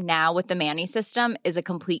yourself and now with the Mani system is a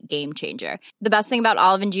complete game changer. The best thing about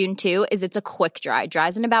Olive & June, too, is it's a quick dry.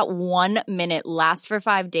 Dries in about 1 minute, lasts for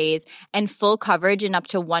 5 days, and full coverage in up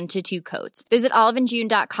to 1 to 2 coats. Visit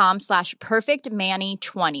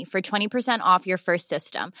oliveandjune.com/perfectmani20 for 20% off your first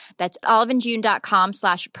system. That's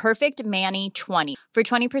oliveandjune.com/perfectmani20 for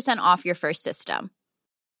 20% off your first system.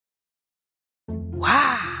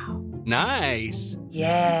 Wow. Nice.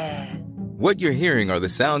 Yeah. What you're hearing are the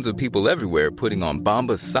sounds of people everywhere putting on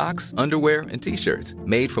Bombas socks, underwear, and T-shirts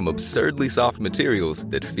made from absurdly soft materials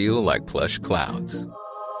that feel like plush clouds.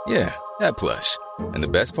 Yeah, that plush. And the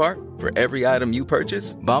best part? For every item you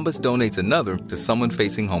purchase, Bombas donates another to someone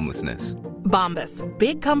facing homelessness. Bombas.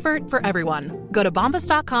 Big comfort for everyone. Go to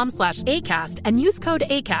bombas.com/ACAST and use code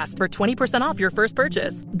ACAST for 20% off your first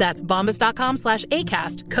purchase. That's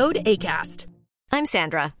bombas.com/ACAST. Code ACAST. I'm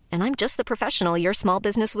Sandra, and I'm just the professional your small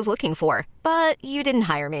business was looking for. But you didn't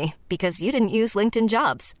hire me because you didn't use LinkedIn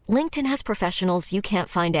Jobs. LinkedIn has professionals you can't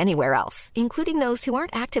find anywhere else, including those who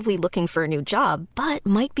aren't actively looking for a new job, but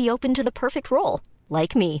might be open to the perfect role,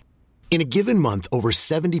 like me. In a given month, over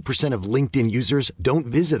 70% of LinkedIn users don't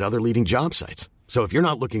visit other leading job sites. So if you're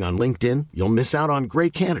not looking on LinkedIn, you'll miss out on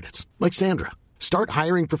great candidates like Sandra. Start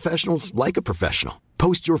hiring professionals like a professional.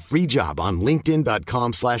 Post your free job on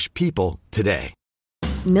linkedin.com/people today.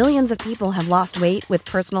 Millions of people have lost weight with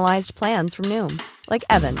personalized plans from Noom. Like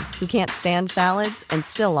Evan, who can't stand salads and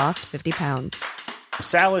still lost 50 pounds.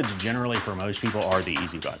 Salads generally for most people are the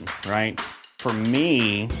easy button, right? For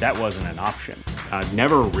me, that wasn't an option. I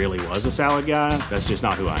never really was a salad guy. That's just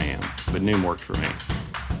not who I am. But Noom worked for me.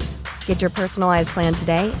 Get your personalized plan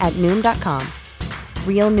today at Noom.com.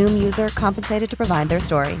 Real Noom user compensated to provide their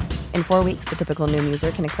story. In 4 weeks, the typical Noom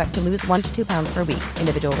user can expect to lose 1 to 2 pounds per week.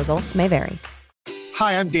 Individual results may vary.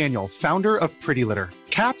 Hi, I'm Daniel, founder of Pretty Litter.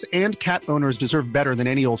 Cats and cat owners deserve better than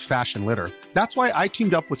any old-fashioned litter. That's why I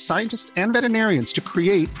teamed up with scientists and veterinarians to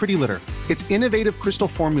create Pretty Litter. Its innovative crystal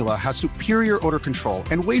formula has superior odor control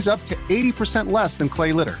and weighs up to 80% less than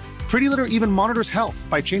clay litter. Pretty Litter even monitors health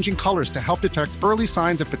by changing colors to help detect early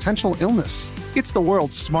signs of potential illness. It's the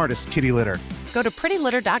world's smartest kitty litter. Go to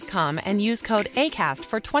prettylitter.com and use code ACAST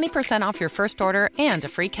for 20% off your first order and a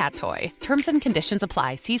free cat toy. Terms and conditions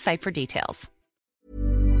apply. See site for details.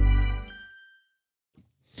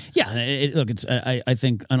 Yeah, look, it's. I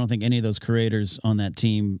don't think any of those creators on that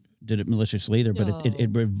team did it maliciously either, but it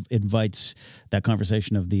invites that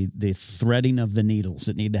conversation of the threading of the needles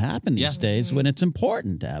that need to happen these days when it's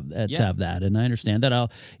important to have that. And I understand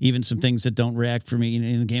that. Even some things that don't react for me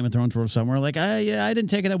in the Game of Thrones world somewhere, like I didn't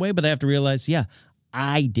take it that way, but I have to realize,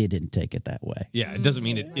 I didn't take it that way. Yeah, it doesn't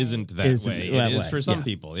mean it isn't that way. It is for some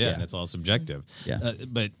people, and it's all subjective. Yeah.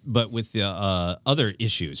 But with the other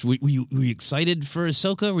issues, were you excited for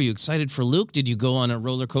Ahsoka? Were you excited for Luke? Did you go on a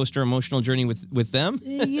roller coaster emotional journey with them?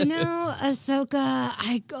 Ahsoka,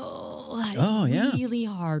 it's really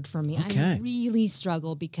hard for me. Okay. I really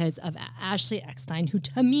struggle because of Ashley Eckstein, who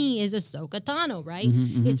to me is Ahsoka Tano, right?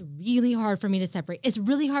 Mm-hmm. It's really hard for me to separate. It's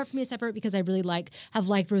really hard for me to separate because I really have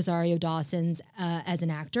liked Rosario Dawson's as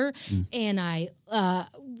an actor, and it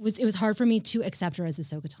was hard for me to accept her as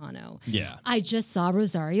Ahsoka Tano. Yeah, I just saw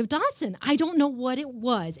Rosario Dawson. I don't know what it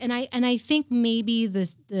was, and I think maybe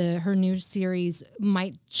her new series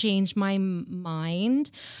might change my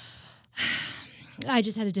mind. I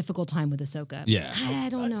just had a difficult time with Ahsoka. Yeah, I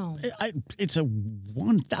don't know. It's a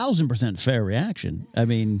 1,000% fair reaction. I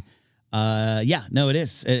mean, it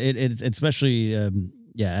is. It's especially.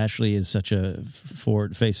 Ashley is such a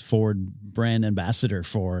forward brand ambassador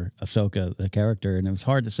for Ahsoka, the character, and it was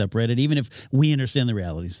hard to separate it, even if we understand the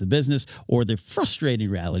realities of the business or the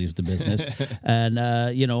frustrating realities of the business, and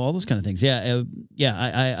all those kind of things. I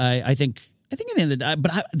think in the end of the day,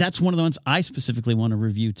 but that's one of the ones I specifically want to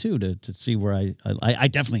review too, to see where I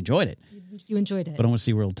definitely enjoyed it. You enjoyed it, but I want to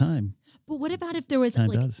see real time. But what about if there was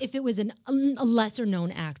if it was a lesser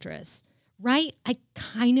known actress? Right? I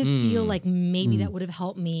kind of feel like maybe that would have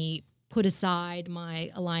helped me put aside my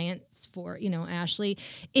alliance for, Ashley.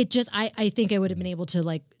 It just, I think I would have been able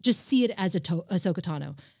to just see it as Ahsoka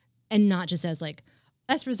Tano and not just as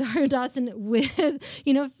that's Rosario Dawson with,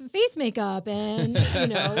 face makeup and,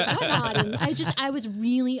 whatnot. And I was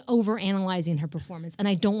really overanalyzing her performance, and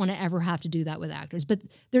I don't want to ever have to do that with actors, but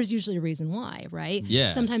there's usually a reason why, right?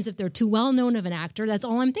 Yeah. Sometimes if they're too well known of an actor, that's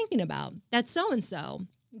all I'm thinking about. That's so-and-so.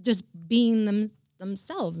 Just being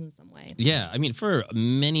themselves in some way. Yeah, I mean, for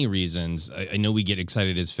many reasons, I know we get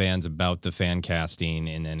excited as fans about the fan casting,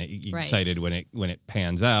 and then excited when it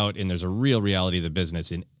pans out, and there's a real reality of the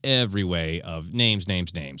business in every way of names,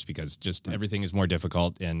 because just everything is more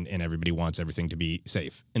difficult, and everybody wants everything to be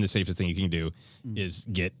safe. And the safest thing you can do is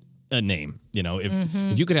get a name.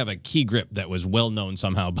 If you could have a key grip that was well known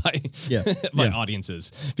somehow by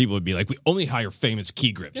audiences, people would be like, we only hire famous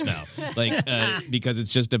key grips now, because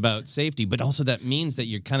it's just about safety. But also that means that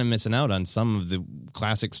you're kind of missing out on some of the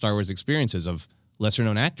classic Star Wars experiences of lesser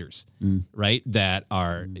known actors, right? That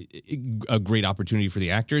are a great opportunity for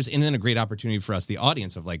the actors, and then a great opportunity for us, the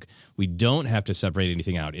audience, of we don't have to separate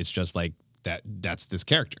anything out. It's just that's this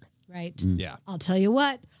character. Right. Yeah. I'll tell you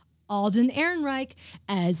what. Alden Ehrenreich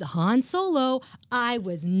as Han Solo. I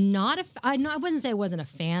was not I wouldn't say I wasn't a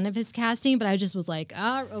fan of his casting, but I just was like,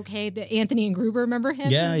 okay. The Anthony and Gruber, remember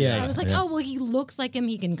him? I was like, he looks like him.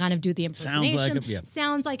 He can kind of do the impersonation.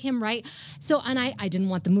 Sounds like him, right? So, and I didn't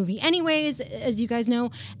want the movie anyways, as you guys know.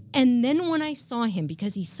 And then when I saw him,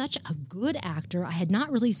 because he's such a good actor, I had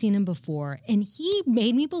not really seen him before, and he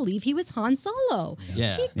made me believe he was Han Solo.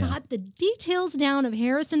 Yeah. He got the details down of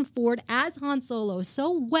Harrison Ford as Han Solo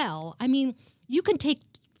so well. I mean, you can take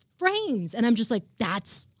frames, and I'm just like,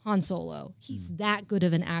 that's Han Solo. He's that good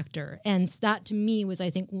of an actor. And that, to me, was, I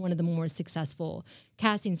think, one of the more successful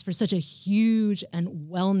castings for such a huge and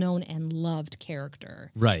well-known and loved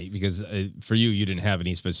character. Right, because for you didn't have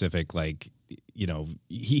any specific,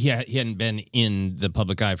 he hadn't been in the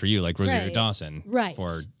public eye for you like Rosario Dawson for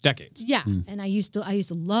decades. Yeah, and I used to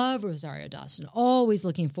love Rosario Dawson. Always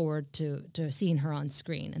looking forward to seeing her on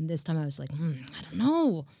screen. And this time I was like, I don't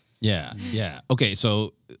know. Yeah, yeah. Okay,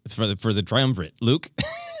 so for the triumvirate, Luke.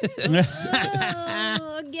 Again,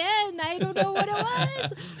 I don't know what it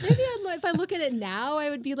was. Maybe if I look at it now,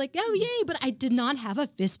 I would be like, oh, yay. But I did not have a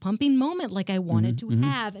fist pumping moment like I wanted to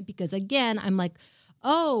have. Because again, I'm like,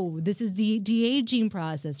 oh, this is the de-aging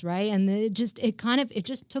process, right? And it just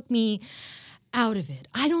took me out of it.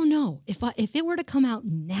 I don't know. If it were to come out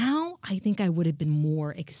now, I think I would have been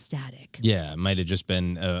more ecstatic. Yeah, it might have just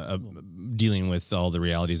been dealing with all the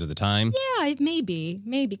realities of the time. Yeah, maybe.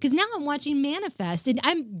 Because now I'm watching Manifest, and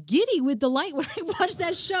I'm giddy with delight when I watch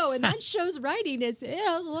that show. And that show's writing is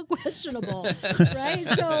a little questionable, right?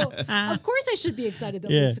 So of course I should be excited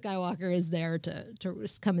that Luke Skywalker is there to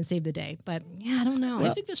come and save the day. But yeah, I don't know.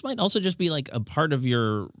 I think this might also just be like a part of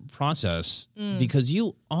your process because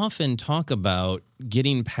you often talk about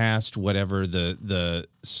getting past whatever the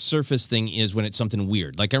surface thing is when it's something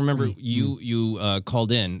weird. Like I remember you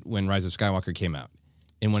called in when Rise of Skywalker came out,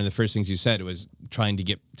 and one of the first things you said was trying to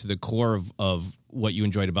get to the core of what you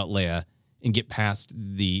enjoyed about Leia and get past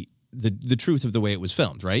the truth of the way it was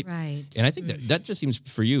filmed, right? Right. And I think that just seems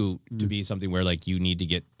for you to be something where like you need to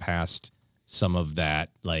get past some of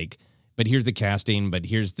that, like, but here's the casting, but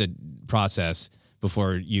here's the process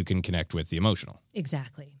before you can connect with the emotional.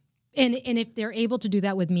 Exactly. And if they're able to do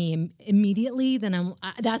that with me immediately, then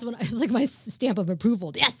that's when it's like my stamp of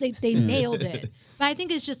approval. Yes, they nailed it. But I think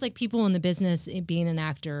it's just like people in the business, being an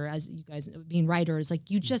actor, as you guys being writers, like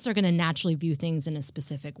you just are going to naturally view things in a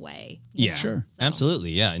specific way. Yeah, sure, so.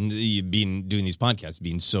 Absolutely, yeah. And you doing these podcasts,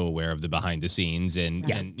 being so aware of the behind the scenes, and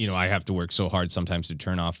you know, I have to work so hard sometimes to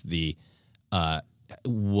turn off the.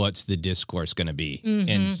 What's the discourse going to be?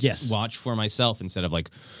 And watch for myself instead of like,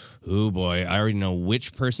 oh boy, I already know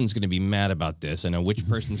which person's going to be mad about this. I know which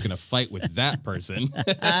person's going to fight with that person.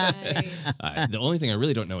 The only thing I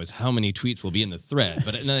really don't know is how many tweets will be in the thread.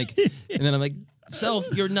 But and then I'm like, self,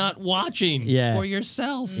 you're not watching for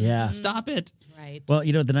yourself. Yeah. Stop it. Right. Well,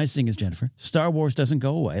 you know, the nice thing is, Jennifer, Star Wars doesn't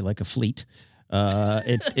go away like a fleet.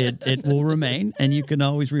 It will remain, and you can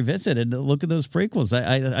always revisit it. Look at those prequels.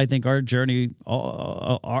 I think our journey,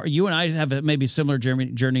 you and I have maybe similar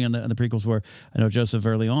journey on the prequels. Where I know Joseph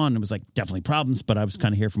early on, it was like definitely problems, but I was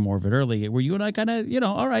kind of here for more of it early. Where you and I kind of, you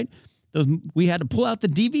know, all right. We had to pull out the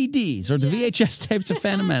DVDs or the VHS tapes of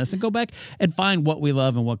Phantom Menace and go back and find what we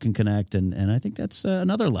love and what can connect. And I think that's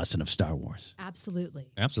another lesson of Star Wars. Absolutely.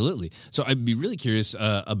 So I'd be really curious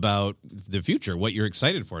about the future, what you're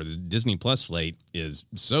excited for. The Disney Plus slate is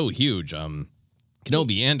so huge.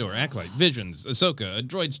 Kenobi, Andor, Acolyte, Visions, Ahsoka, A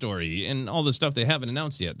Droid Story, and all the stuff they haven't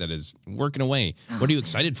announced yet that is working away. What are you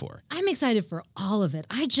excited for? I'm excited for all of it.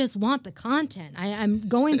 I just want the content. I'm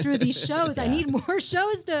going through these shows. I need more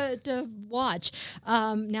shows to watch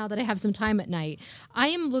now that I have some time at night. I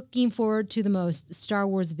am looking forward to the most Star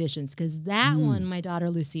Wars Visions because that one, my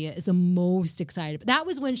daughter Lucia, is the most excited. That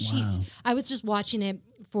was when I was just watching it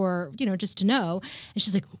for, you know, just to know. And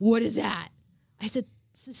she's like, what is that? I said,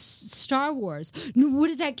 Star Wars. What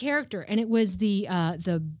is that character? And it was the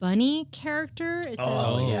bunny character. It's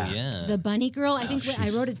the bunny girl. I think I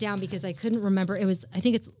wrote it down because I couldn't remember. I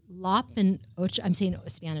think it's Lop and Ocho. I'm saying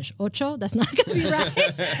Spanish. Ocho. That's not going to be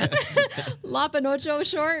right. Lop and Ocho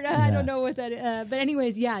short. I don't know what that. But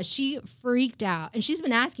anyways, she freaked out, and she's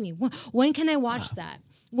been asking me, when can I watch that?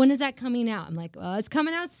 When is that coming out? I'm like, it's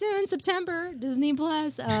coming out soon, September, Disney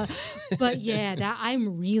Plus. But that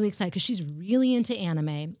I'm really excited because she's really into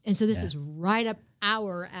anime. And so this is right up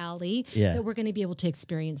our alley that we're going to be able to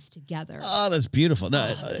experience together. Oh, that's beautiful.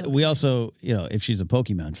 No, we also, you know, if she's a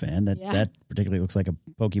Pokemon fan, that particularly looks like a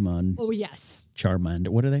Pokemon. Oh, yes. Charmander.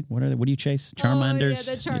 What are they? What do you chase?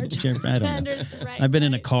 Charmanders? Oh, yeah, the I don't know. Right, I've been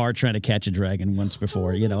in a car trying to catch a dragon once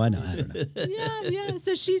before. You know, I don't know. Yeah.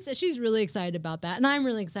 So she's really excited about that. And I'm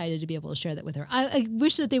really excited to be able to share that with her. I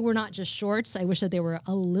wish that they were not just shorts. I wish that they were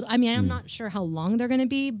a little, I mean, I'm not sure how long they're going to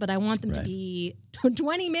be, but I want them to be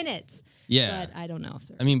 20 minutes. Yeah. But I don't know if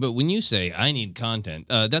they're... I mean, but when you say, I need content,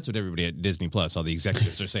 that's what everybody at Disney Plus, all the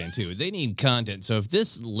executives are saying too. They need content. So if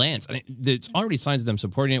this lands, I mean, it's already signs of them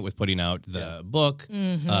supporting it with putting out the book.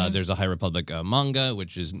 There's a High Republic manga,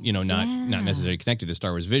 which is, you know, not necessarily connected to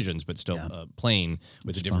Star Wars Visions, but still playing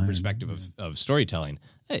with a different perspective of storytelling.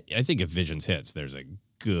 I think if Visions hits, there's a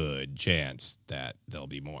good chance that there'll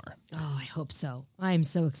be more. Oh, I hope so. I'm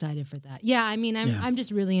so excited for that. Yeah, I mean, I'm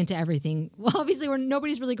just really into everything. Well, obviously,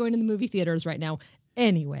 nobody's really going to the movie theaters right now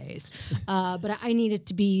anyways. But I need it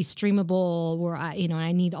to be streamable where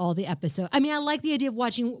I need all the episodes. I mean, I like the idea of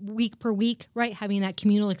watching week per week, right? Having that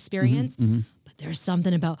communal experience. But there's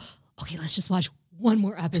something about, okay, let's just watch one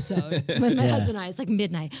more episode with my husband and I. It's like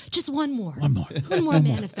midnight. Just one more. One more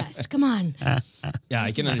manifest. Come on. Yeah,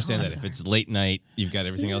 I can understand that. If it's late night, you've got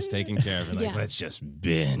everything else taken care of. And like, let's just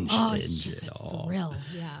binge. Oh, it's just a thrill.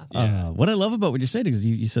 What I love about what you're saying, because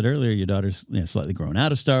you said earlier your daughter's slightly grown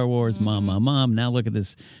out of Star Wars. Mom. Now look at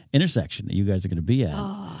this intersection that you guys are going to be at.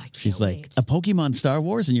 She's like, a Pokemon Star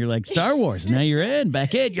Wars? And you're like, Star Wars. And now you're in.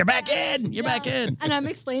 Back in. You're back in. You're back in. And I'm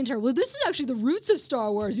explaining to her, well, this is actually the roots of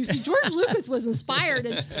Star Wars. You see, George Lucas was inspired.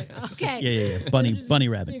 And she's like, okay. Yeah. Bunny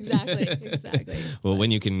rabbit. Exactly. Well,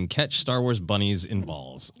 when you can catch Star Wars bunnies in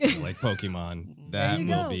balls, like Pokemon, that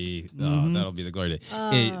will be, that'll be the glory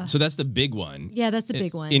day. So that's the big one. Yeah, that's the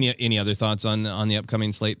big one. Any other thoughts on the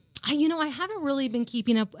upcoming slate? I haven't really been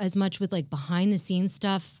keeping up as much with like behind the scenes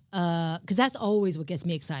stuff because that's always what gets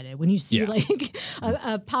me excited when you see like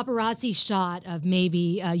a paparazzi shot of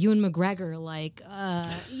maybe Ewan McGregor like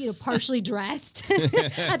partially dressed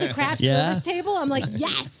at the craft service table. I'm like,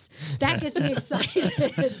 yes, that gets me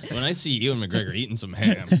excited. When I see Ewan McGregor eating some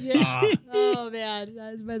ham, oh man,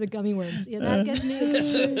 that's by the gummy worms. Yeah,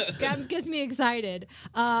 that gets me excited.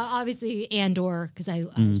 Obviously Andor because I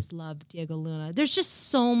just love Diego Luna. There's just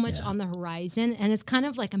so much on the horizon, and it's kind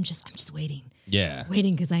of like I'm just waiting.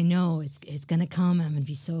 Waiting because I know it's gonna come. I'm gonna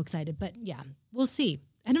be so excited. But yeah, we'll see.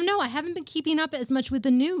 I don't know. I haven't been keeping up as much with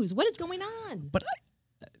the news. What is going on? But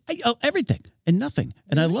I everything and nothing,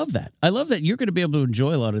 and I love that. I love that you're going to be able to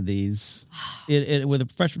enjoy a lot of these with a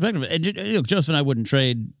fresh perspective. And Joseph and I wouldn't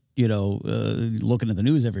trade. Looking at the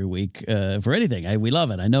news every week for anything. We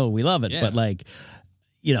love it. I know we love it, but like.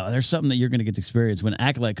 There's something that you're going to get to experience when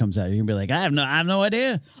Acolyte comes out. You're going to be like, I have no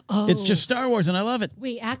idea. Oh. It's just Star Wars, and I love it.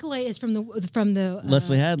 Wait, Acolyte is from the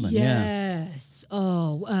Leslie Hadland. Yes.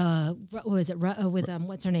 Oh, what was it with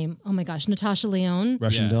what's her name? Oh my gosh, Natasha Lyonne.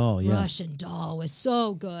 Russian Doll. Yeah. Russian Doll was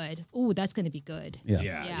so good. Oh, that's going to be good.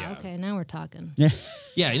 Yeah. Okay, now we're talking. Yeah,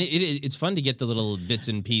 and it's fun to get the little bits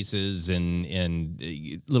and pieces and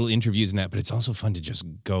little interviews and that, but it's also fun to just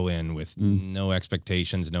go in with no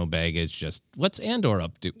expectations, no baggage. Just what's Andor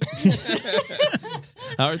up to?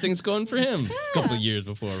 How are things going for him? A couple of years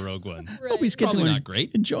before Rogue One. Right. Hope he's getting not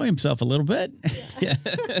great. Enjoy himself a little bit. Yeah.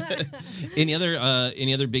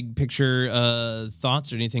 Any other big picture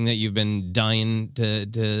thoughts or anything that you've been dying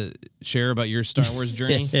to share about your Star Wars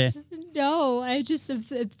journey? No, I just am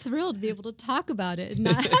thrilled to be able to talk about it and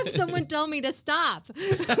not have someone tell me to stop.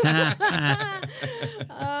 This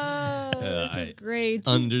is great.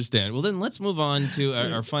 Understand. Well, then let's move on to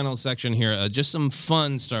our final section here. Just some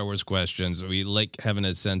fun Star Wars questions. We like having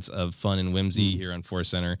a sense of fun and whimsy here on Force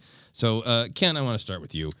Center. So, Ken, I want to start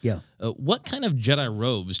with you. Yeah. What kind of Jedi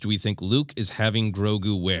robes do we think Luke is having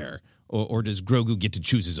Grogu wear? Or does Grogu get to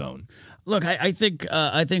choose his own? Look, I think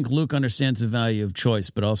Luke understands the value of choice,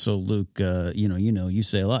 but also Luke, you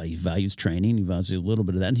say a lot. He values training. He values a little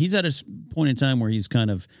bit of that. And he's at a point in time where he's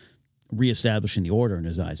kind of reestablishing the order in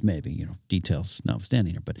his eyes, maybe, details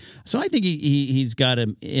notwithstanding here. But so I think he's got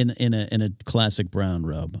him in a classic brown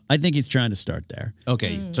robe. I think he's trying to start there.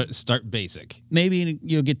 Okay, start basic. Maybe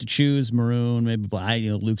you'll get to choose maroon, maybe black.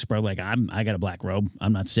 Luke's probably like, I got a black robe.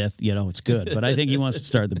 I'm not Sith. It's good. But I think he wants to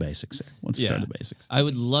start the basics there. Start the basics. I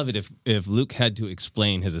would love it if Luke had to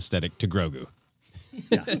explain his aesthetic to Grogu.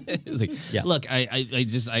 Look,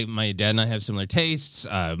 my dad and I have similar tastes.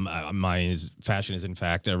 My fashion is in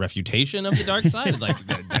fact a refutation of the dark side.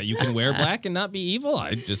 That you can wear black and not be evil.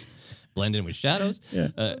 I just blend in with shadows.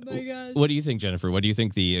 Oh my gosh! What do you think, Jennifer? What do you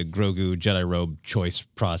think the Grogu Jedi robe choice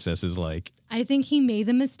process is like? I think he made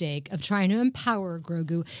the mistake of trying to empower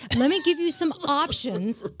Grogu. Let me give you some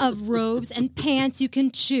options of robes and pants you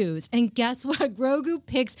can choose. And guess what? Grogu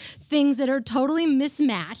picks things that are totally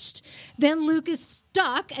mismatched. Then Luke is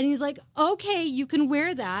stuck, and he's like, okay, you can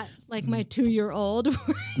wear that, like my 2-year-old,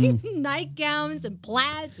 wearing nightgowns and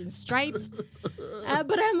plaids and stripes.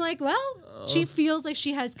 But I'm like, well, she feels like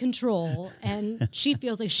she has control, and she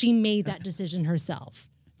feels like she made that decision herself.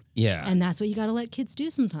 Yeah. And that's what you got to let kids do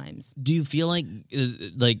sometimes. Do you feel like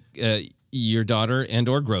your daughter and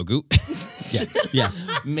or Grogu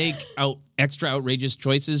make extra outrageous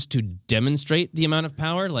choices to demonstrate the amount of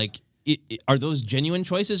power? Like, are those genuine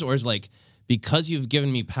choices, or is because you've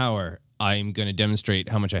given me power, I'm going to demonstrate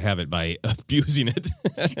how much I have it by abusing it?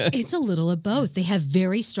 It's a little of both. They have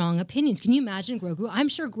very strong opinions. Can you imagine Grogu? I'm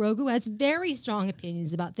sure Grogu has very strong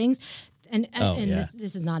opinions about things. And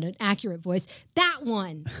this is not an accurate voice. That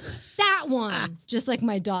one, just like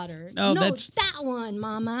my daughter. No, that's that one,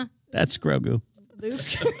 Mama. That's Grogu. Luke.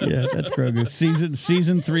 Yeah, that's Grogu.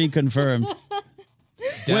 Season 3 confirmed.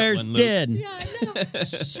 Where's Din? Yeah, no.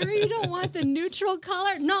 Sure you don't want the neutral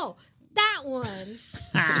color? No, that one.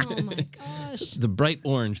 Oh my gosh. The bright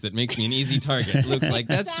orange that makes me an easy target. Luke's like,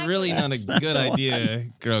 that's really not a good idea,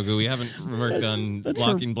 Grogu. We haven't worked on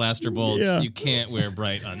blocking blaster bolts. Yeah. You can't wear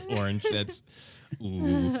bright on orange. That's,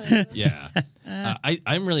 ooh, yeah.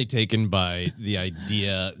 I'm really taken by the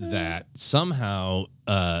idea that somehow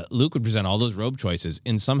Luke would present all those robe choices,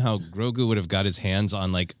 and somehow Grogu would have got his hands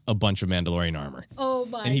on like a bunch of Mandalorian armor. Oh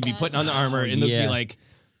my! And he'd be putting on the armor, and they'd be like,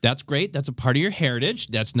 "That's great. That's a part of your heritage.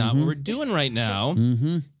 That's not what we're doing right now.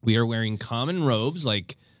 We are wearing common robes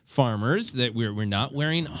like farmers. That we're not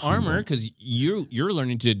wearing armor because you're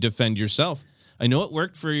learning to defend yourself. I know it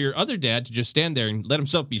worked for your other dad to just stand there and let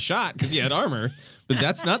himself be shot because he had armor, but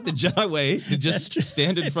that's not the Jedi way to just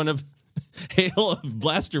stand in front of hail of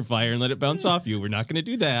blaster fire and let it bounce off you. We're not going to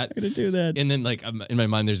do that. Going to do that. And then, like, in my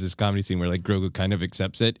mind, there's this comedy scene where, like, Grogu kind of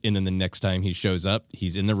accepts it, and then the next time he shows up,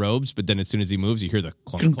 he's in the robes, but then as soon as he moves, you hear the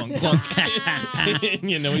clunk, clunk, clunk. And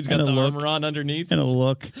you know he's got the armor on underneath. And a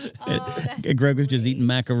look. Grogu's just eating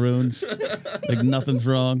macaroons. Like nothing's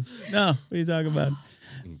wrong. No, what are you talking about?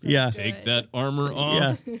 Yeah. Take that armor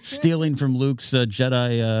off. Yeah. Stealing from Luke's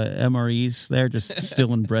Jedi MREs there, just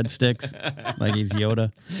stealing breadsticks like he's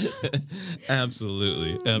Yoda.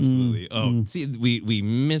 Absolutely. Absolutely. Oh, see, we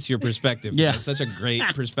miss your perspective. Yeah. That's such a great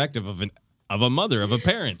perspective of a mother, of a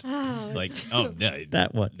parent.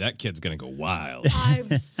 That kid's going to go wild.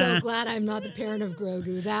 I'm so glad I'm not the parent of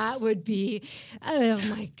Grogu. That would be, oh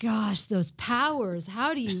my gosh, those powers.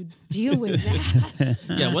 How do you deal with that?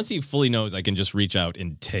 Yeah, once he fully knows, I can just reach out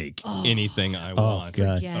and take anything I want.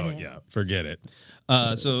 God. Forget it.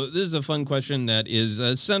 So this is a fun question that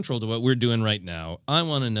is central to what we're doing right now. I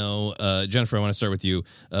want to know, Jennifer, I want to start with you.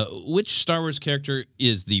 Which Star Wars character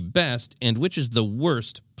is the best and which is the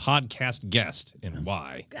worst podcast guest and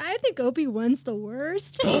why? I think Obi-Wan's the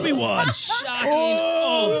worst. Obi-Wan. Shocking.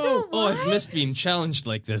 Oh, I've missed being challenged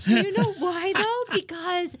like this. Do you know why, though?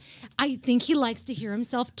 Because I think he likes to hear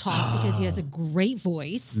himself talk because he has a great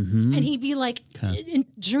voice. And he'd be like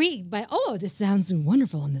intrigued by, this sounds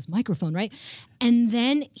wonderful on this microphone, right? And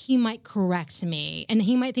then he might correct me and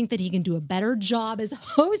he might think that he can do a better job as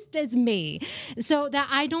host as me. So that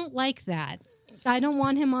I don't like that. I don't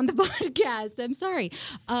want him on the podcast. I'm sorry.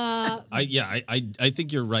 I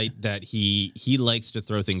think you're right that he likes to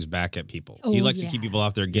throw things back at people. He likes to keep people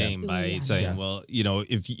off their game by saying, well, you know,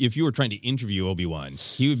 if you were trying to interview Obi-Wan,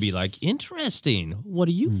 he would be like, interesting. What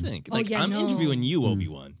do you think? Interviewing you,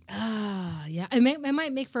 Obi-Wan. Yeah. It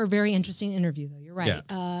might make for a very interesting interview, though. You're right.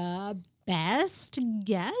 Yeah. Best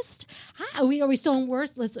guest? Are we still on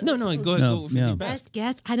worst? Go ahead. Go for your best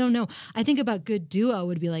guest. I don't know. I think about good duo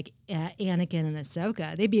would be like Anakin and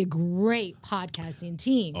Ahsoka. They'd be a great podcasting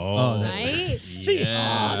team. Oh, right?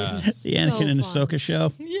 Yeah. The Anakin and Ahsoka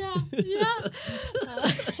show. Yeah.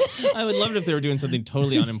 I would love it if they were doing something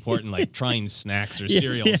totally unimportant, like trying snacks or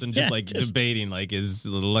cereals and just debating, like, is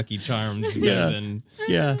the Lucky Charms better than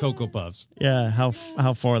Cocoa Puffs? Yeah, how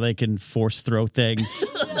far they can force throw things,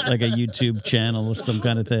 like a YouTube channel or some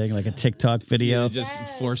kind of thing, like a TikTok video. Yeah,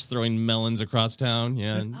 just force throwing melons across town.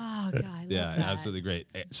 Yeah. Oh, God. Yeah, absolutely great.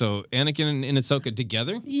 So Anakin and Ahsoka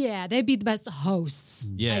together? Yeah, they'd be the best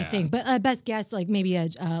hosts, I think. But best guest, like maybe a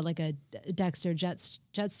Dexter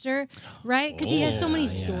Jetster, right? Because he has so many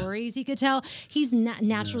stories he could tell. He's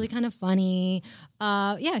naturally kind of funny.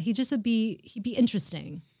 He just he'd be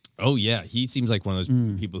interesting. Oh, yeah. He seems like one of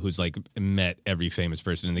those people who's like met every famous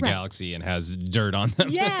person in the galaxy and has dirt on them.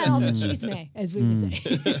 Yeah, all the chisme, as we would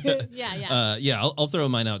say. I'll throw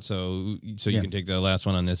mine out so you can take the last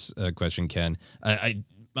one on this question, Ken. I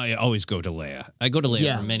always go to Leia. I go to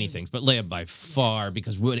Leia for many things, but Leia by far,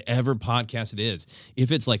 because whatever podcast it is,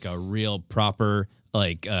 if it's like a real proper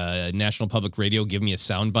National Public Radio, give me a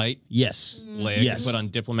soundbite. Yes. Leia can put on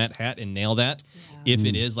diplomat hat and nail that. Yeah. If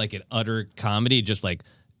it is like an utter comedy, just like,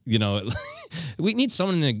 you know, we need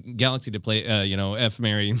someone in the galaxy to play, F.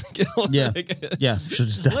 Mary. Leia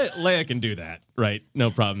can do that, right? No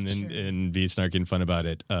problem, and be snarky fun about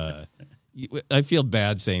it. I feel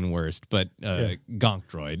bad saying worst, but Gonk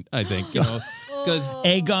Droid, I think, because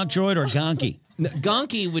a Gonk Droid or Gonky.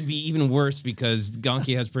 Gonky would be even worse because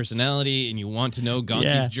Gonky has personality and you want to know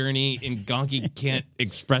Gonky's journey, and Gonky can't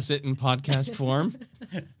express it in podcast form.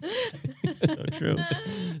 So true.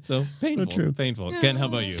 So painful. So true. Painful. Ken, how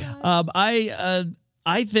about you?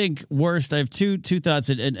 I think worst. I have two thoughts,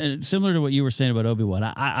 and similar to what you were saying about Obi-Wan.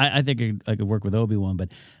 I think I could work with Obi-Wan,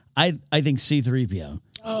 but I think C-3PO.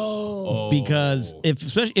 Because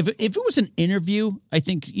especially if it was an interview, I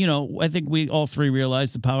think we all three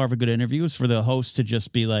realize the power of a good interview is for the host to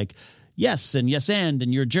just be like, yes and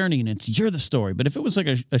your journey, and you're the story. But if it was like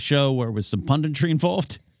a show where there was some punditry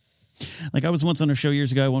involved, Like I was once on a show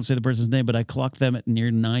years ago. I won't say the person's name, but I clocked them at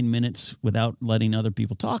near 9 minutes without letting other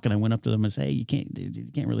people talk. And I went up to them and said, hey, you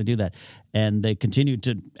can't really do that. And they continued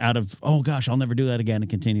to, out of, oh gosh, I'll never do that again, and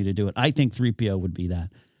continue to do it. I think 3PO would be that.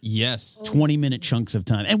 Yes. 20-minute chunks of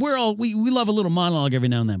time. And we love a little monologue every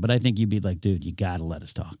now and then, but I think you'd be like, dude, you got to let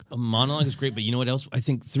us talk. A monologue is great, but you know what else I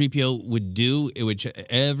think 3PO would do? Which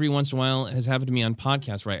every once in a while has happened to me on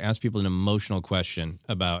podcasts where I ask people an emotional question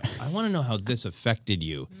about, I want to know how this affected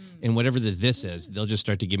you. And whatever this is, they'll just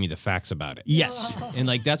start to give me the facts about it. Yes. And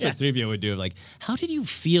like, that's what 3PO would do. Like, how did you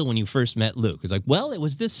feel when you first met Luke? It's like, well, it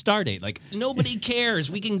was this star date. Like, nobody cares.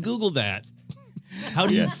 We can Google that. How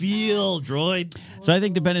do you feel, droid? So I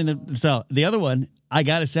think the other one, I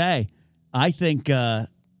gotta say, I think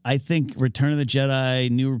Return of the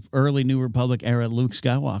Jedi, early New Republic era Luke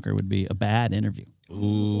Skywalker would be a bad interview.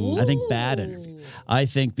 Ooh. I think bad interview. I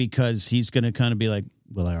think because he's gonna kind of be like,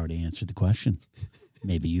 well, I already answered the question.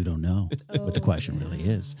 Maybe you don't know what the question really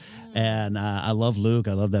is. And I love Luke.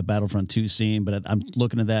 I love that Battlefront 2 scene, but I'm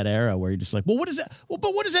looking at that era where you're just like, well, what is that? Well,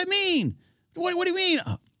 but what does that mean? What do you mean?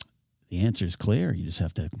 The answer is clear. You just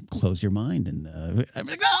have to close your mind and I'm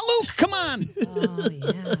like, oh, Luke, come on. Oh,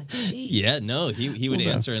 yeah. Geez. Yeah, no, he would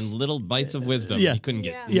answer in little bites of wisdom. Yeah. You couldn't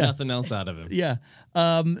get nothing else out of him. Yeah.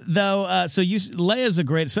 So Leia's a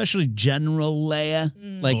great, especially General Leia.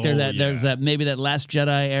 Like there's that maybe that Last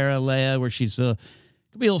Jedi era Leia where she's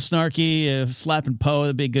could be a little snarky, slapping Poe.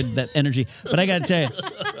 That'd be good, that energy. But I got to tell you,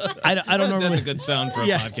 I don't normally. That's a good sound for a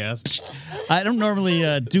podcast. I don't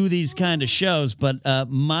normally do these kind of shows, but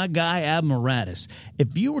my guy, Admiratus,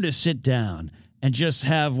 if you were to sit down and just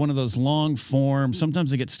have one of those long form,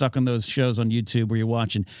 sometimes they get stuck on those shows on YouTube where you're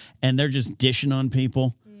watching and they're just dishing on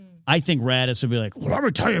people. I think Radis would be like, well, let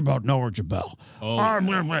me tell you about Noah Jabel.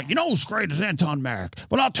 You know who's great is Anton Marek,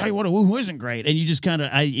 but I'll tell you who isn't great. And you just kind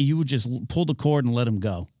of, you would just pull the cord and let him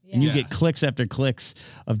go. Yeah. And you get clicks after clicks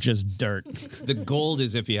of just dirt. The gold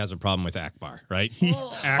is if he has a problem with Akbar, right?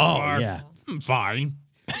 Akbar, yeah. Fine.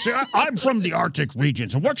 See, I'm from the Arctic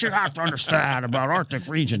regions, and what you have to understand about Arctic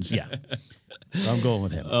regions, yeah. So I'm going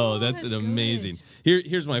with him. Oh, that's amazing.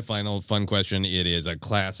 Here's my final fun question. It is a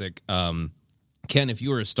classic. Ken, if you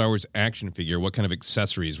were a Star Wars action figure, what kind of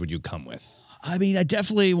accessories would you come with? I mean, I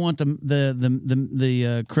definitely want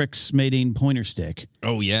the Crix mating pointer stick.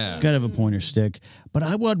 Oh yeah, gotta have a pointer stick. But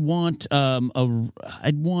I would want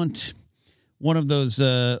I'd want one of those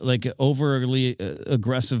like overly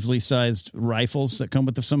aggressively sized rifles that come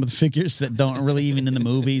with some of the figures that don't really even in the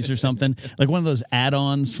movies or something. Like one of those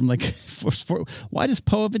add-ons from like why does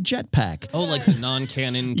Poe have a jetpack? Oh, like the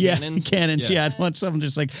non-canon cannons? Cannons. Yeah, I'd want something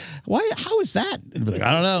just like, why? How is that? Like,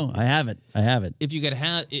 I don't know. I have it. If you could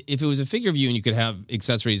have, if it was a figure of you and you could have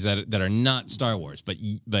accessories that are not Star Wars, but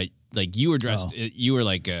like you were dressed, you were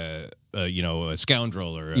like a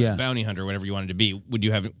scoundrel or a bounty hunter, whatever you wanted to be. Would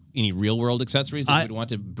you have any real world accessories that you would want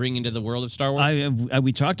to bring into the world of Star Wars?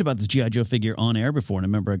 We talked about this G.I. Joe figure on air before, and I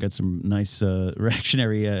remember I got some nice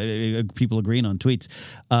reactionary people agreeing on tweets.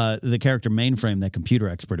 The character Mainframe, that computer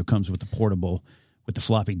expert who comes with the portable, with the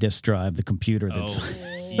floppy disk drive, the computer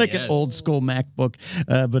that's like an old school MacBook,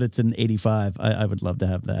 but it's an 85. I would love to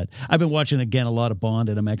have that. I've been watching again a lot of Bond,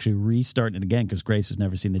 and I'm actually restarting it again because Grace has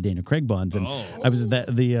never seen the Daniel Craig Bonds. And I was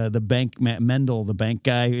the bank Mendel, the bank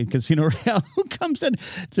guy in Casino Royale, who comes in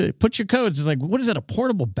to put your codes. It's like, what is it? A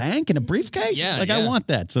portable bank in a briefcase? Yeah, I want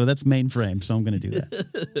that. So that's Mainframe. So I'm going to do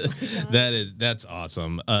that. That's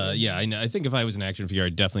awesome. I think if I was an action figure,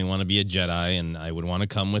 I'd definitely want to be a Jedi, and I would want to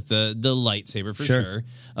come with the lightsaber for sure.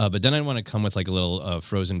 But then I'd want to come with like a little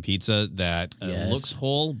frozen pizza that looks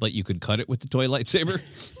whole, but you could cut it with the toy lightsaber.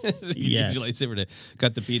 You use your lightsaber to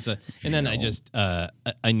cut the pizza. And then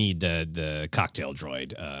I need the cocktail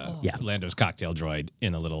droid. Lando's cocktail droid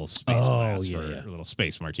in a little space glass for little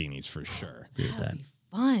space martinis for sure. Fun.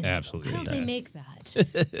 Absolutely. How don't they make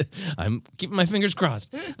that? I'm keeping my fingers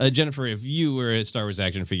crossed. Jennifer, if you were a Star Wars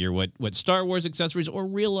action figure, what Star Wars accessories or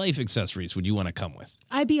real life accessories would you want to come with?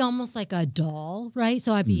 I'd be almost like a doll, right?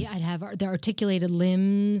 So I'd have the articulated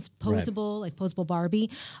limbs, posable, like posable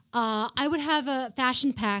Barbie. I would have a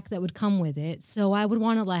fashion pack that would come with it. So I would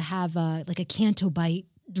want to have like a Canto Bite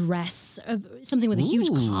dress, something with a huge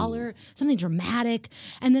collar, something dramatic.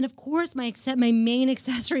 And then, of course, my main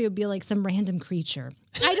accessory would be like some random creature.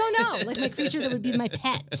 I don't know, like my creature that would be my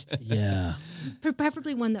pet. Yeah.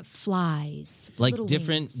 preferably one that flies. Like little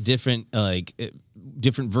different wings.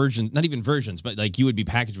 different versions, not even versions, but like you would be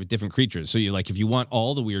packaged with different creatures. So you like, if you want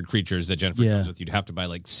all the weird creatures that Jennifer comes with, you'd have to buy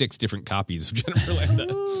like 6 different copies of Jennifer Landa.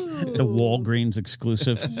 The Walgreens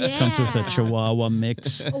exclusive comes with a Chihuahua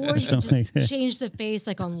mix. Or you could just change the face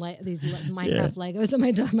like on these Minecraft Legos that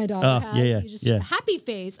my daughter has. You just happy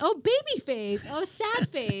face. Oh, baby face. Oh, sad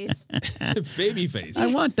face. Baby face. I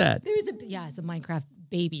want that. It's a Minecraft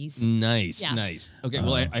babies. Nice. Okay,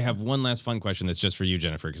 well, I have one last fun question that's just for you,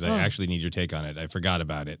 Jennifer, because I actually need your take on it. I forgot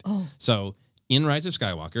about it. Oh. So, in Rise of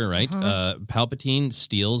Skywalker, right, Palpatine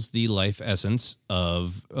steals the life essence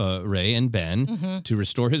of Rey and Ben to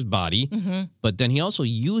restore his body, but then he also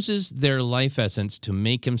uses their life essence to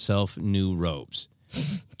make himself new robes.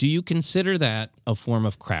 Do you consider that a form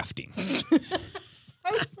of crafting?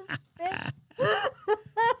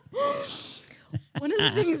 One of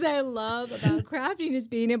the things I love about crafting is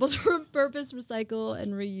being able to repurpose, recycle,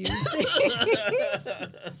 and reuse things.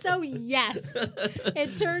 So, yes,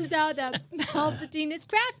 it turns out that Palpatine is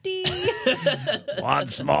crafty.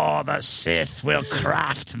 Once more, the Sith will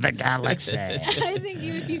craft the galaxy. I think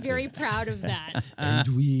you would be very proud of that. And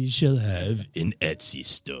we shall have an Etsy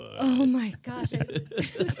store. Oh, my gosh. So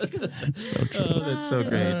true. Oh, that's so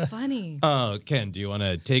great. That's funny. Oh, Ken, do you want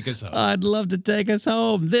to take us home? I'd love to take us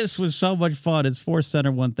home. This was so much fun. It's Force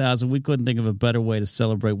Center 1000. We couldn't think of a better way to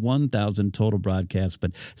celebrate 1,000 total broadcasts,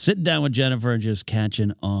 but sitting down with Jennifer and just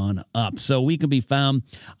catching on up. So we can be found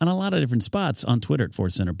on a lot of different spots on Twitter at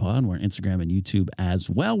Force Center Pod. We're on Instagram and YouTube as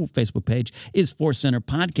well. Our Facebook page is Force Center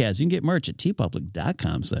Podcast. You can get merch at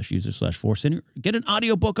tpublic.com/user/Force Center. Get an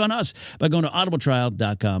audiobook on us by going to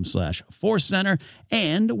audibletrial.com/Force Center.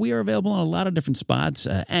 And we are available on a lot of different spots: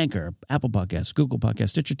 Anchor, Apple Podcasts, Google Podcasts,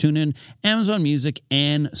 Stitcher, TuneIn, Amazon Music,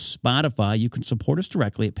 and Spotify. You can support us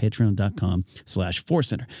directly at patreon.com/Force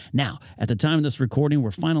Center. Now, at the time of this recording, we're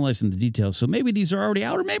finalizing the details, so maybe these are already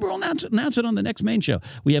out, or maybe we'll announce it on the next main show.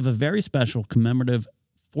 We have a very special commemorative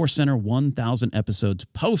Force Center 1000 episodes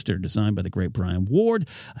poster designed by the great Brian Ward.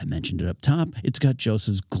 I mentioned it up top. It's got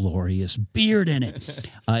Joseph's glorious beard in it.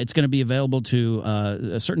 It's going to be available to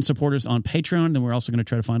certain supporters on Patreon. Then we're also going to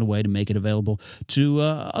try to find a way to make it available to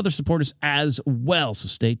other supporters as well. So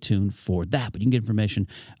stay tuned for that. But you can get information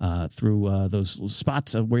through those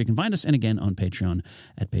spots where you can find us. And again, on Patreon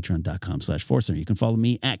at patreon.com/Force Center. You can follow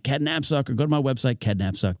me at Catnapsuck or go to my website,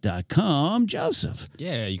 catnapsuck.com. Joseph.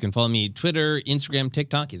 Yeah, you can follow me Twitter, Instagram,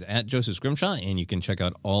 TikTok is at Joseph Scrimshaw, and you can check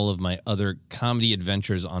out all of my other comedy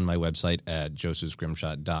adventures on my website at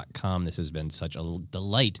josephscrimshaw.com. This has been such a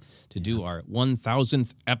delight to do our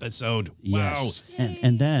 1000th episode. Yes. Wow.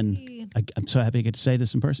 And then, I'm so happy I get to say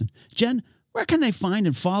this in person. Jen, where can they find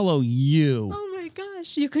and follow you? Oh my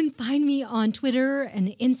gosh. You can find me on Twitter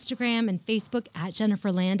and Instagram and Facebook at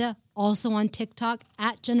Jennifer Landa. Also on TikTok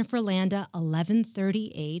at Jennifer Landa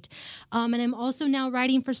 1138. And I'm also now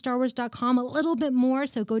writing for StarWars.com a little bit more.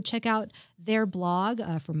 So go check out their blog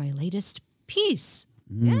for my latest piece.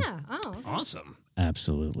 Yeah. Oh, okay. Awesome.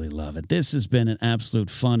 Absolutely love it. This has been an absolute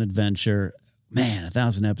fun adventure. Man,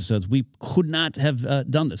 1,000 episodes. We could not have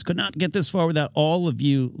done this, could not get this far without all of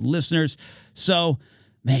you listeners. So,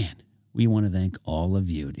 man, we want to thank all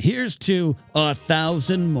of you. Here's to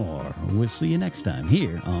 1,000 more. We'll see you next time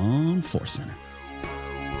here on Force Center.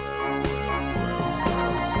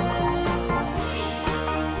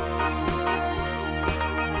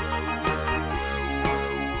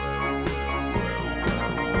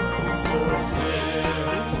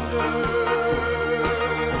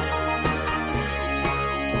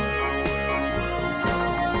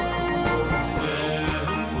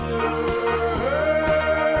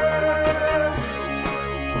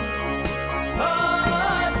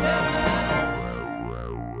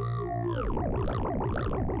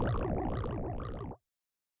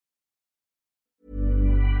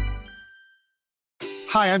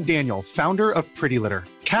 Hi, I'm Daniel, founder of Pretty Litter.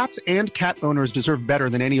 Cats and cat owners deserve better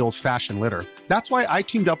than any old-fashioned litter. That's why I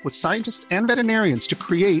teamed up with scientists and veterinarians to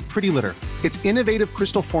create Pretty Litter. Its innovative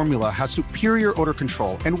crystal formula has superior odor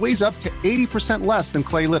control and weighs up to 80% less than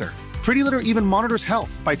clay litter. Pretty Litter even monitors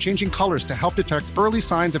health by changing colors to help detect early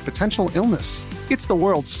signs of potential illness. It's the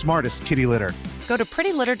world's smartest kitty litter. Go to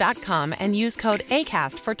prettylitter.com and use code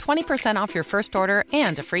ACAST for 20% off your first order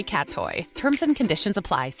and a free cat toy. Terms and conditions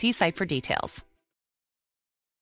apply. See site for details.